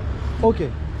 wow. Ok.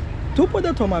 ¿Tú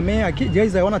puedes tomarme aquí?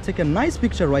 Guys, I want to take a nice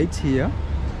picture right here.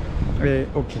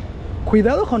 Ok.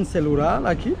 Cuidado con celular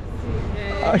aquí.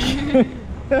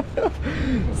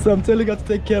 So I'm telling her to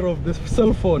take care of the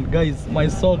cell phone. Guys, my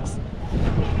socks.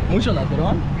 Mucho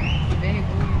ladrón.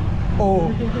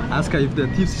 Oh, ask her if the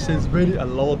thief says very a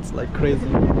lot, like crazy.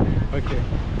 Okay,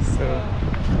 so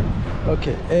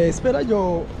okay. Espera,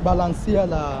 yo balancea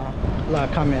la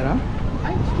cámara.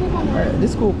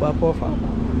 Disculpa, por favor.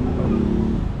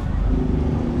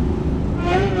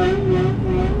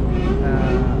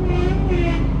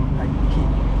 Aquí.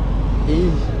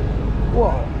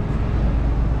 Wow.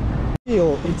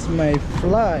 It's my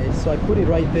fly, so I put it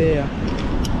right there.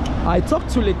 I talked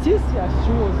to Leticia.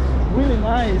 She was really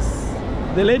nice.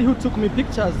 The lady who took me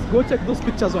pictures, go check those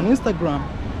pictures on Instagram.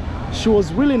 She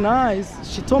was really nice.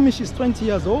 She told me she's 20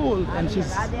 years old and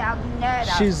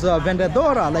she's a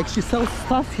vendedora, like she sells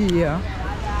stuff here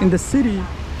in the city,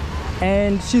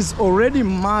 and she's already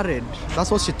married.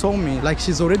 That's what she told me, like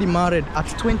she's already married at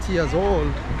 20 years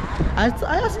old. I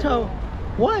asked her,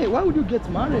 why would you get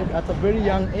married at a very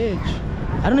young age?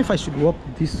 I don't know if I should walk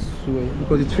this way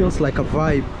because it feels like a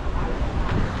vibe,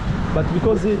 but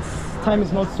because time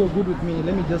is not so good with me,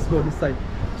 let me just go this side.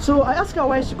 So I asked her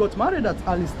why she got married at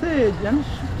early stage, and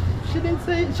she didn't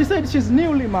say. She said she's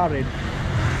newly married.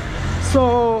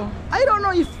 So I don't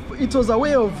know if it was a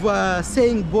way of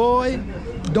saying, boy,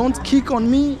 don't kick on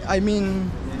me. I mean,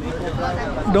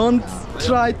 don't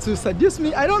try to seduce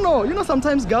me. I don't know. You know,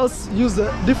 sometimes girls use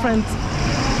different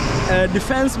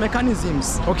defense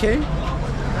mechanisms, okay?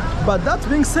 But that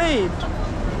being said,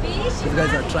 these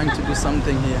guys are trying to do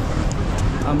something here.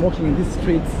 I'm walking in these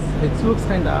streets. It looks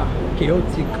kind of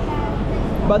chaotic.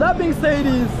 But that being said,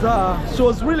 she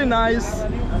was really nice,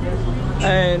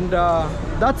 and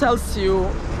that tells you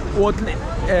what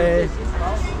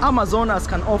Amazonas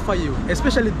can offer you,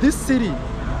 especially this city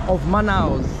of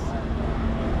Manaus.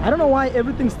 I don't know why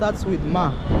everything starts with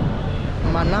Ma.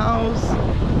 Manaus,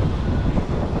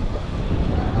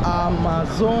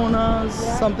 Amazonas,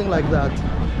 something like that.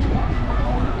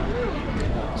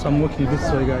 So I'm walking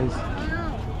this way, guys.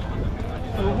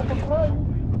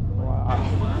 Wow.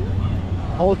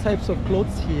 All types of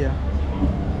clothes here.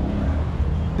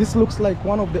 This looks like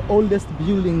one of the oldest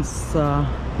buildings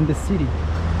in the city.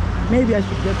 Maybe I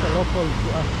should get a local to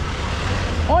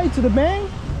ask. Oi, tudo bem?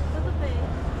 Tudo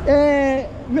bem.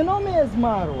 Meu nome é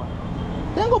Marwa.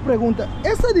 Tenho pergunta.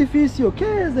 Esse edifício, o que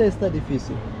é este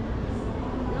edifício?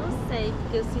 Não sei,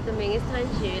 porque eu sou também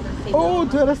estrangeira. Assim, Oh,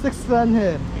 tu eres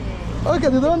extranjero. Ok,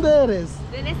 ¿de dónde eres?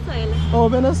 Venezuela. Oh,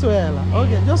 Venezuela. Ok,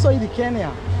 yo soy de Kenia.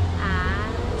 Ah,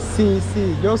 Sí,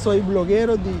 sí, yo soy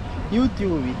bloguero de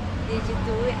YouTube. de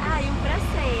YouTube. Ai,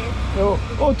 prazer.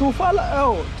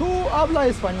 Tú hablas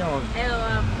español. Eu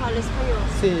falo espanhol.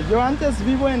 Sí, yo antes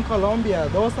vivo en Colombia,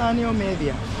 2 años y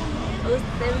medio. Você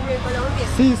vive em Colômbia?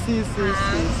 Sí, sí, sí, Ah,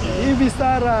 sí, ok. sí. Y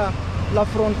visitar la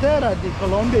frontera de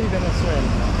Colombia y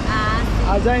Venezuela, Ah, sim.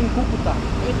 allá en Cúcuta.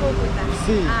 Em Cúcuta?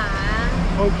 Sí. Ah,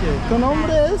 Ok, ¿tu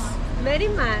nombre es?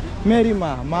 Merimar.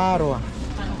 Merima, Marwa.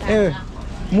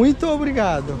 Muito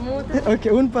obrigado. Muito. Ok,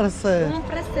 prazer.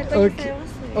 Prazer conhecer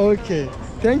você. Okay,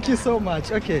 thank you so much.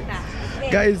 Okay,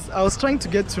 Tá. guys, I was trying to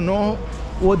get to know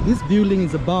what this building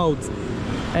is about,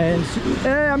 and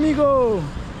hey amigo,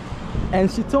 and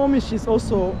she told me she's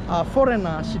also a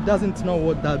foreigner. She doesn't know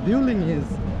what that building is.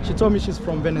 She told me she's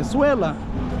from Venezuela.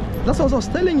 That's what I was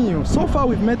telling you. So far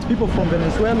we've met people from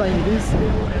Venezuela in this,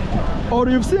 or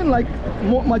you've seen like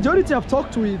majority I've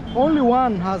talked to, only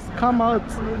one has come out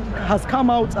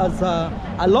as a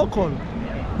local,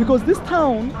 because this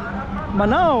town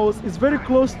Manaus is very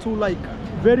close to like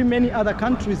very many other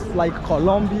countries like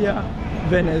Colombia,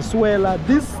 Venezuela,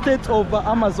 this state of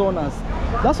Amazonas.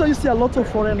 That's why you see a lot of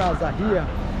foreigners are here,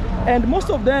 and most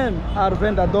of them are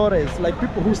vendedores, like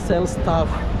people who sell stuff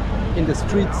in the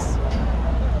streets.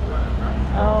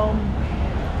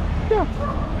 Yeah.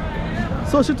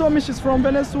 So she told me she's from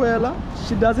Venezuela.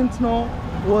 She doesn't know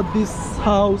what this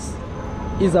house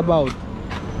is about.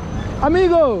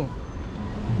 Amigo,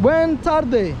 buen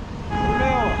tarde.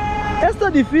 Este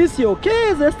edificio,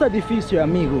 ¿qué es este edificio,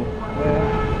 amigo?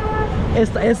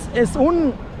 Esta es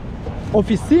una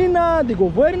oficina de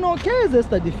gobierno. ¿Qué es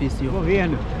este edificio?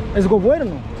 Gobierno. Es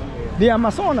gobierno de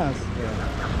Amazonas.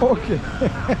 Okay.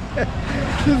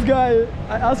 This guy,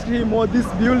 I asked him what this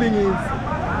building is.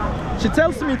 She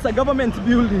tells me it's a government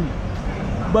building,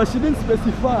 but she didn't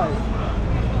specify.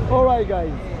 All right,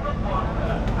 guys.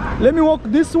 Let me walk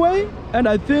this way, and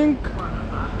I think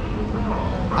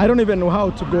I don't even know how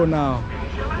to go now.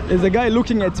 There's a guy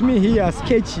looking at me here,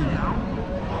 sketchy.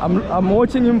 I'm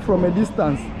watching him from a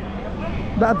distance.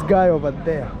 That guy over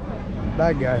there,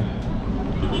 that guy.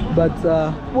 But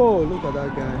whoa, look at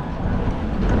that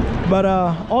guy. But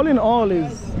all in all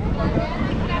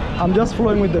I'm just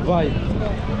flowing with the vibe.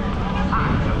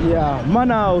 Yeah,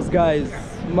 Manaus, guys.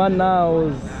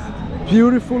 Manaus,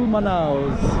 beautiful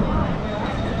Manaus.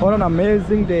 What an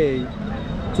amazing day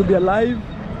to be alive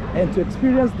and to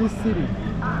experience this city.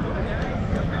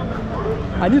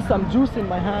 I need some juice in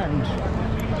my hand.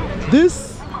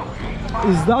 This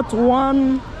is that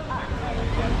one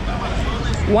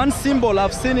symbol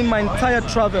I've seen in my entire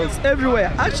travels,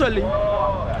 everywhere. Actually,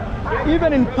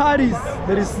 even in Paris,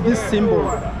 there is this symbol.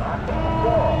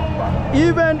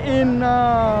 Even in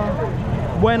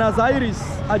Buenos Aires,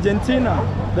 Argentina,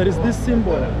 there is this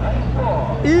symbol.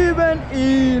 Even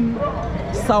in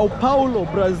Sao Paulo,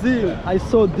 Brazil, I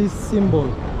saw this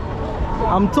symbol.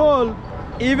 I'm told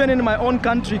even in my own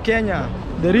country, Kenya,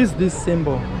 there is this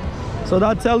symbol. So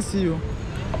that tells you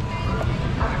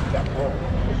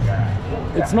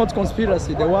it's not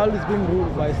conspiracy. The world is being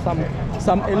ruled by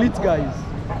some elite guys.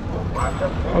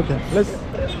 Okay,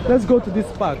 let's go to this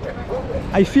park.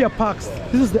 I fear parks.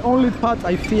 This is the only part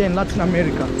I fear in Latin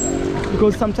America,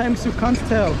 because sometimes you can't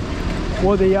tell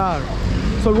what they are.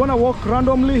 So we want to walk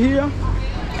randomly here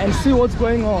and see what's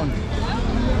going on.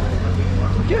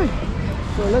 Okay,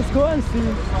 so let's go and see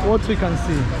what we can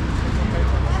see.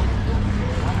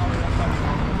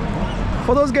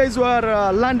 For those guys who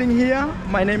are landing here,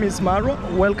 my name is Maro.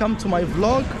 Welcome to my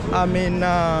vlog. I'm in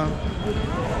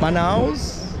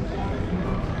Manaus,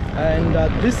 and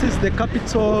this is the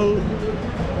capital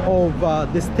of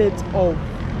the state of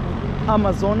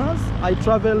Amazonas. I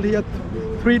traveled here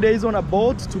 3 days on a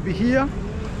boat to be here.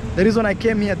 The reason I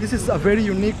came here, this is a very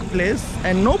unique place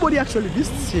and nobody actually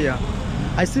visits here.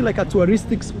 I see like a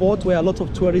touristic spot where a lot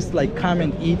of tourists like come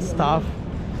and eat stuff.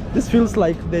 This feels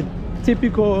like the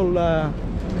typical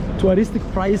touristic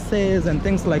prices and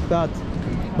things like that.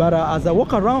 But as I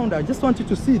walk around, I just want you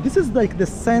to see, this is like the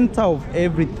center of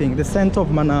everything, the center of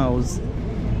Manaus.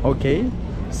 Okay,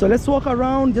 so let's walk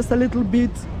around just a little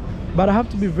bit, but I have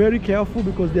to be very careful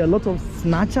because there are a lot of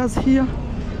snatchers here.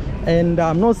 And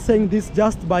I'm not saying this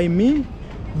just by me,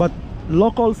 but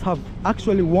locals have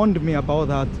actually warned me about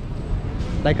that.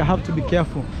 Like I have to be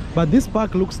careful. But this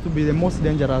park looks to be the most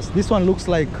dangerous. This one looks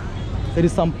like there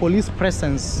is some police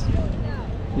presence,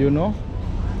 you know,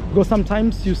 because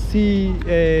sometimes you see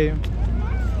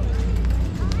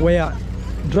where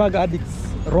drug addicts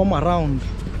roam around.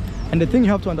 And the thing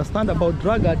you have to understand about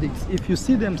drug addicts, if you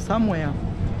see them somewhere,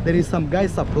 there is some guy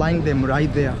supplying them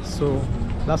right there. So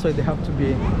that's why they have to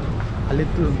be a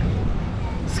little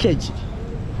sketchy.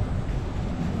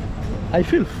 I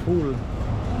feel full.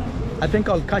 I think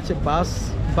I'll catch a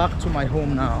bus back to my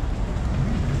home now.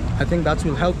 I think that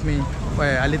will help me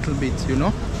a little bit, you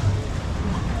know.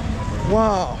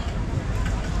 Wow,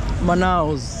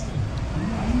 Manaus.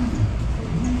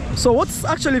 So what's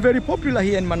actually very popular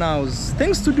here in Manaus?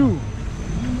 Things to do.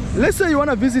 Let's say you want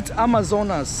to visit Amazon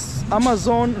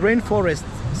rainforest.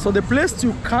 So the place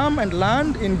to come and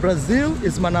land in Brazil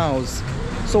is Manaus.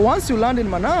 So once you land in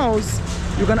Manaus,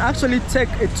 you can actually take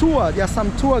a tour. There are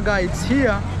some tour guides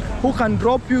here who can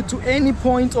drop you to any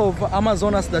point of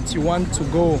Amazonas that you want to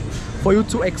go, for you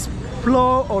to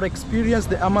explore or experience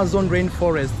the Amazon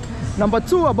rainforest. Number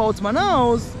two about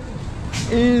Manaus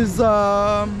is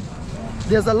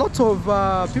there's a lot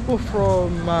of people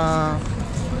from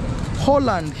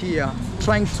Holland here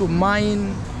trying to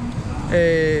mine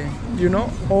you know,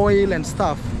 oil and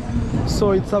stuff.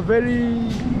 So it's a very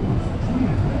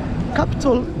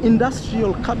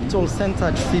industrial capital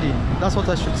centered city. That's what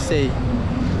I should say.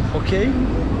 Okay,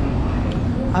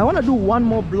 I want to do one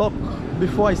more block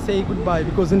before I say goodbye,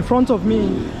 because in front of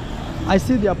me I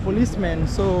see there are policemen.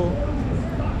 So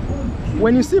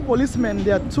when you see policemen,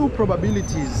 there are two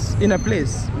probabilities in a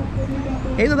place.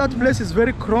 Either that place is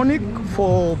very chronic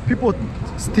for people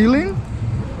stealing,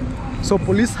 so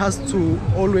police has to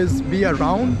always be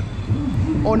around,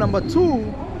 or number two,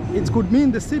 it could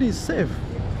mean the city is safe.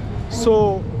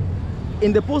 So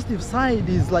in the positive side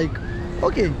is like,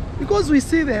 okay, because we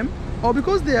see them, or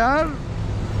because they are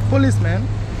policemen,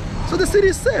 so the city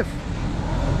is safe.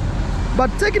 But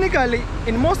technically,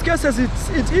 in most cases,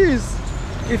 it is.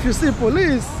 If you see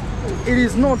police, it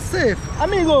is not safe.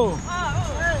 Amigo!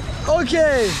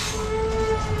 Okay.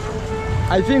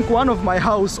 I think one of my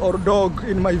house or dog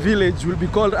in my village will be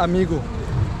called Amigo.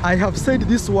 I have said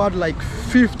this word like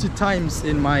 50 times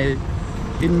in my,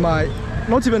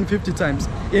 not even 50 times.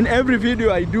 In every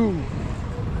video I do,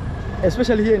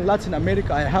 especially here in Latin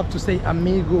America, I have to say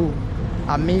amigo,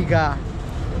 amiga,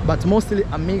 but mostly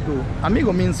amigo.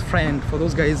 Amigo means friend, for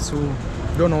those guys who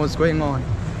don't know what's going on.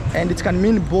 And it can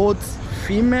mean both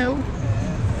female.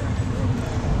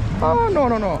 Oh,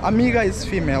 no. Amiga is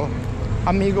female.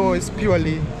 Amigo is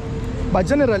purely. But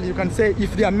generally, you can say,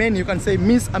 if they are men, you can say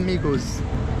mis amigos,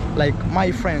 like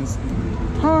my friends.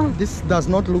 This does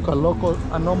not look a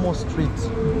normal street.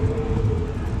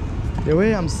 The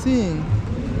way I'm seeing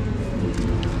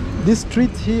this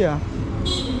street here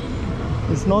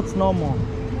is not normal.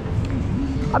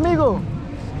 Amigo,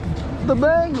 the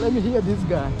bang, let me hear this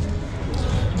guy.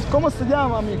 ¿Cómo se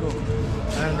llama, amigo?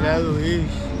 André Luiz.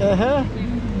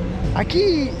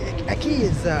 Aqui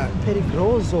é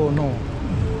perigoso ou não?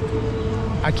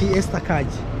 Aqui esta calle.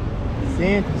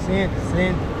 Centro.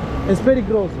 É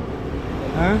perigoso?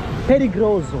 Hã?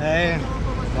 Perigoso. É,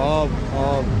 óbvio.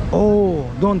 Oh,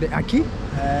 onde? Aqui?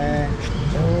 É.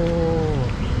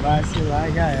 Oh.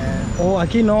 Vacilar já é. Oh,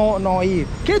 aqui não ir.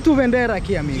 Que tu vender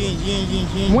aqui, amigo?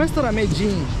 Gin. Muéstrame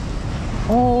gin.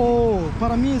 Oh,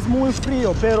 para mim é muito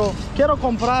frio, pero quero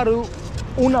comprar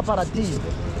uma para ti.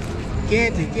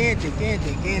 Quente.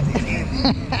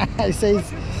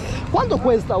 ¿Cuánto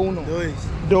cuesta uno?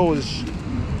 Dos.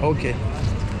 Ok.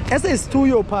 Ese es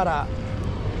tuyo para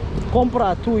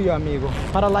compra tuyo, amigo,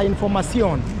 para la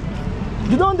información.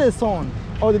 ¿De dónde son?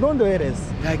 ¿O de dónde eres?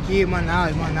 Daqui,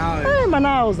 Manaus.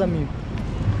 Manaus, amigo.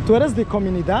 ¿Tú eres de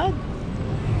comunidad?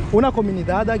 ¿Una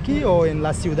comunidad aquí o en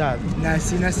la ciudad?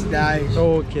 Nasci na cidade.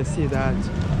 Oh, que cidade.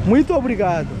 Muito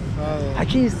obrigado.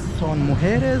 Aqui são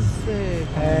mulheres?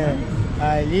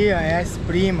 Ali é as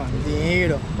primas,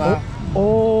 dinheiro, pá.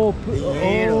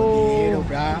 Dinheiro,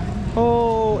 pra.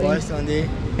 Gostam de.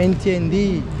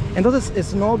 Entendí. Entonces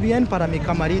es no bien para mi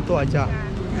camarito allá.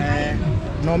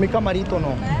 No, mi camarito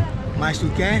no. Mas tu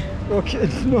quer? Okay.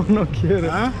 No quiero.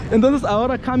 Entonces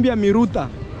ahora cambia mi ruta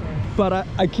para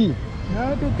aquí.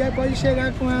 Não, tu quer, pode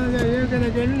chegar com elas aí, eu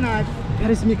não quero nada.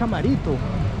 Eres mi camarito.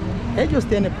 Ellos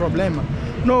tienen problema.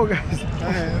 No, guys.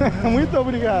 Muito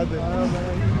obrigado.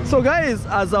 So guys,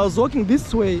 as I was walking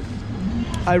this way,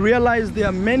 I realized there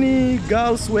are many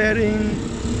girls wearing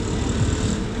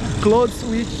clothes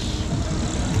which,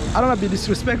 I don't want to be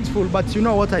disrespectful, but you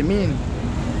know what I mean.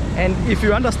 And if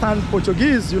you understand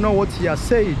Portuguese, you know what he has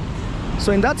said.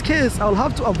 So in that case, I'll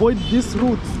have to avoid this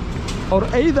route, or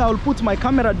either I'll put my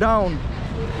camera down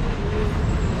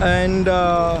and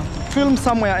film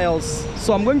somewhere else,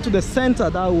 so I'm going to the center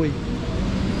that way.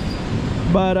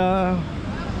 But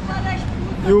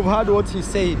you've heard what he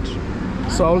said,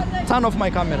 so I'll turn off my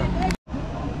camera.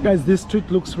 Guys, this street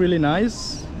looks really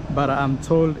nice, but I'm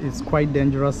told it's quite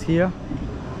dangerous here.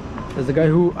 There's a guy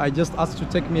who I just asked to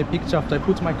take me a picture after I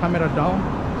put my camera down,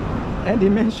 and he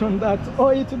mentioned that,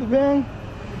 oi to the bank.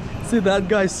 See, that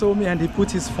guy saw me and he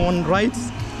put his phone right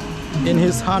in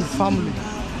his hand family.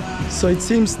 So it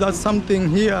seems that's something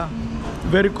here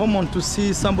very common, to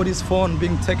see somebody's phone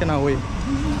being taken away.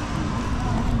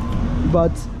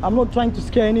 But I'm not trying to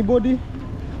scare anybody.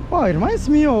 Wow, it reminds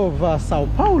me of Sao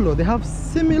Paulo. They have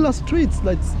similar streets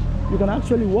that you can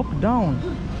actually walk down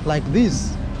like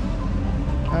this.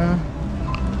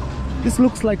 This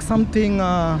looks like something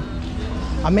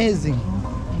amazing.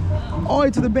 Oh,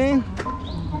 to the bank.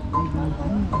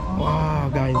 Wow,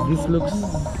 guys, this looks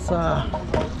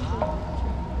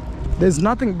there's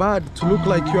nothing bad to look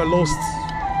like you are lost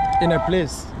in a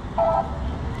place.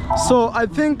 So I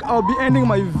think I'll be ending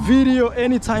my video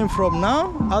anytime from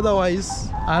now. Otherwise,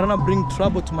 I don't want to bring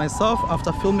trouble to myself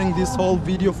after filming this whole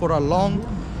video for a long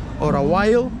or a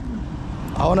while.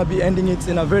 I want to be ending it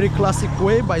in a very classic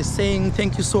way by saying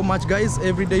thank you so much, guys,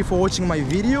 every day for watching my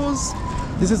videos.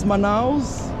 This is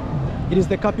Manaus. It is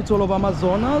the capital of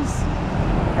Amazonas.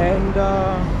 And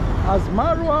as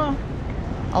Marwa,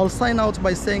 I'll sign out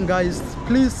by saying, guys,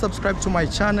 please subscribe to my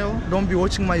channel. Don't be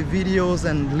watching my videos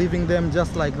and leaving them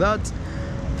just like that.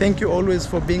 Thank you always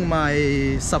for being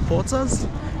my supporters.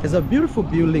 It's a beautiful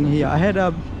building here.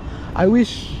 I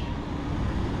wish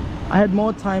I had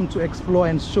more time to explore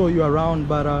and show you around,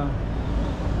 but I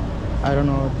don't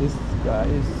know, this guy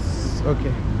is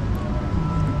okay.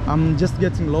 I'm just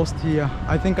getting lost here.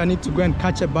 I think I need to go and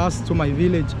catch a bus to my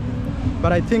village,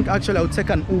 but I think actually I'll take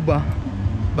an Uber,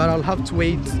 but I'll have to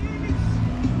wait.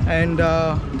 And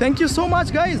thank you so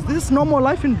much, guys. This is normal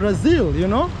life in Brazil, you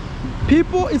know.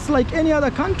 People, it's like any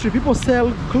other country. People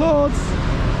sell clothes,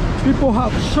 people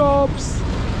have shops,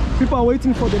 people are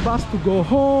waiting for the bus to go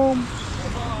home.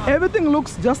 Everything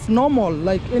looks just normal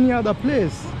like any other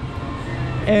place.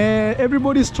 And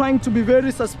everybody's trying to be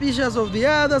very suspicious of the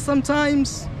other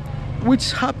sometimes,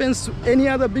 which happens to any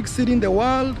other big city in the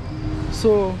world.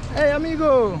 So, hey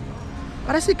amigo,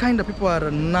 but I see kind of people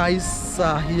are nice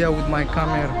here with my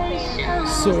camera.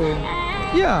 So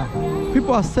yeah,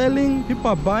 people are selling, people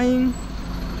are buying.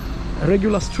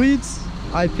 Regular streets.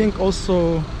 I think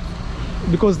also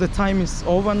because the time is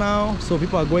over now, so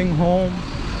people are going home.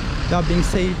 That being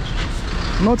said,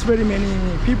 not very many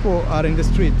people are in the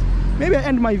street. Maybe I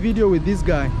end my video with this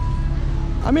guy.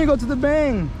 Amigo, to the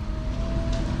bang.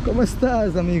 ¿Cómo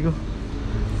estás, amigo?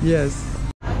 Yes.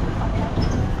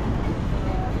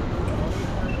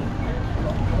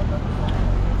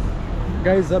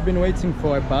 Guys, I've been waiting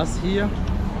for a bus here.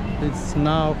 It's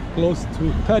now close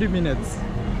to 30 minutes.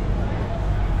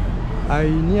 I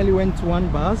nearly went to one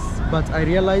bus, but I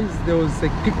realized there was a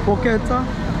pickpocketer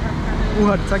who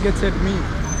had targeted me.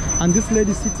 And this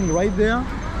lady sitting right there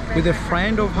with a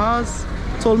friend of hers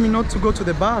told me not to go to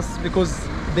the bus because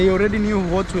they already knew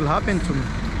what will happen to me.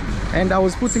 And I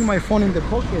was putting my phone in the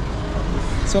pocket.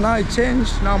 So now I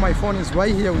changed. Now my phone is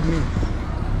right here with me.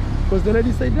 Because the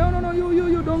lady said, no,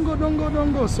 you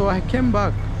don't go. So I came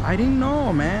back. I didn't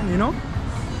know, man, you know.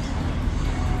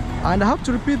 And I have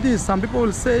to repeat this. Some people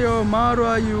will say, oh,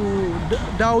 Marwa, you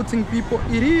doubting people.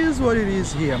 It is what it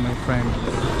is here, my friend.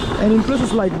 And in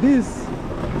places like this,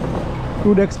 you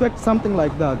would expect something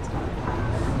like that.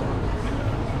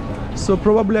 So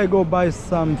probably I go buy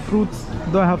some fruits.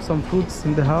 Though I have some fruits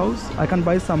in the house, I can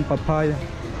buy some papaya.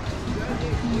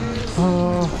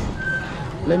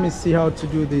 Let me see how to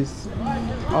do this.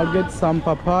 I'll get some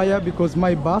papaya because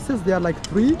my buses, they are like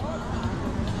 3.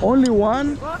 Only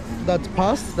one that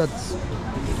passed that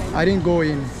I didn't go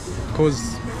in,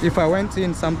 because if I went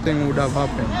in, something would have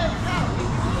happened.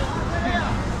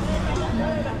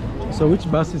 So which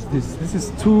bus is this? This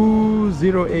is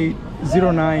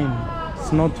 20809.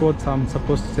 It's not what I'm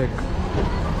supposed to take.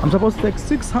 I'm supposed to take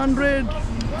 600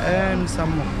 and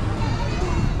some more.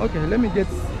 Okay, let me get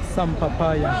some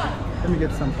papaya.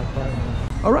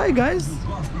 Alright, guys,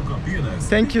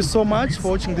 thank you so much for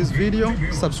watching this video.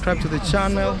 Subscribe to the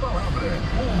channel.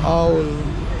 I'll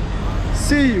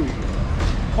see you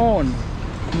on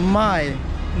my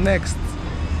next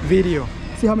video.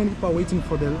 See how many people are waiting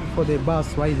for the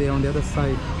bus right there on the other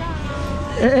side.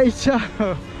 Hey, ciao.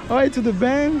 Alright, to the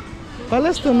band. Qual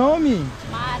é teu nome?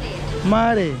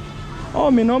 Mare.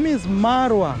 Oh, meu nome is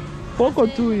Marwa. Pouco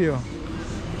tuyo.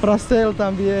 Pracel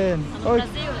também.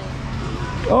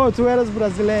 Oh, tu eras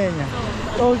brasileña.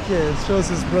 Okay, so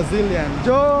she's Brazilian.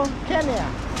 Yo, Kenya.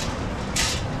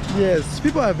 Yes,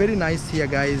 people are very nice here,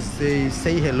 guys. They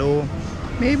say hello.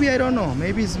 Maybe, I don't know,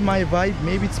 maybe it's my vibe,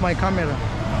 maybe it's my camera.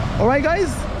 All right,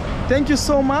 guys, thank you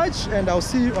so much, and I'll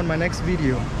see you on my next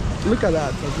video. Look at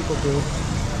that, as people go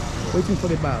waiting for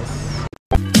the bus.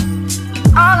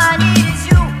 All I need is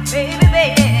you, baby,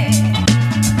 baby.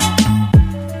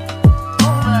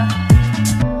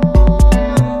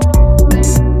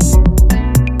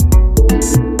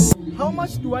 How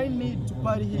much do I need to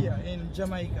party here in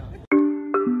Jamaica?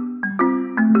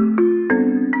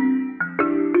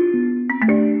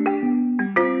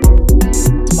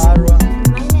 Marwa.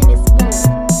 My name is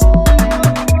Mo.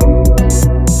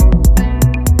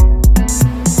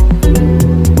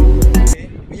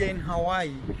 We are in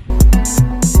Hawaii.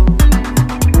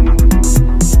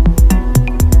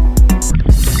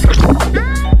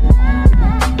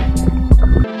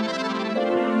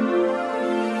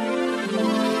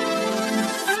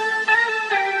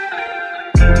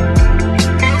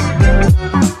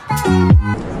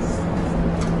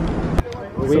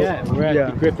 We're at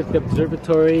yeah. the Griffith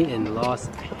Observatory in Los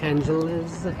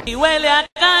Angeles.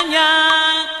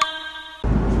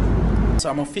 So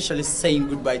I'm officially saying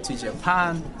goodbye to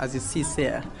Japan. As you see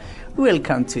here,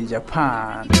 welcome to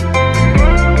Japan.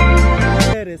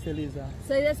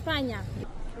 Soy de España.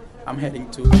 I'm heading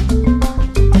to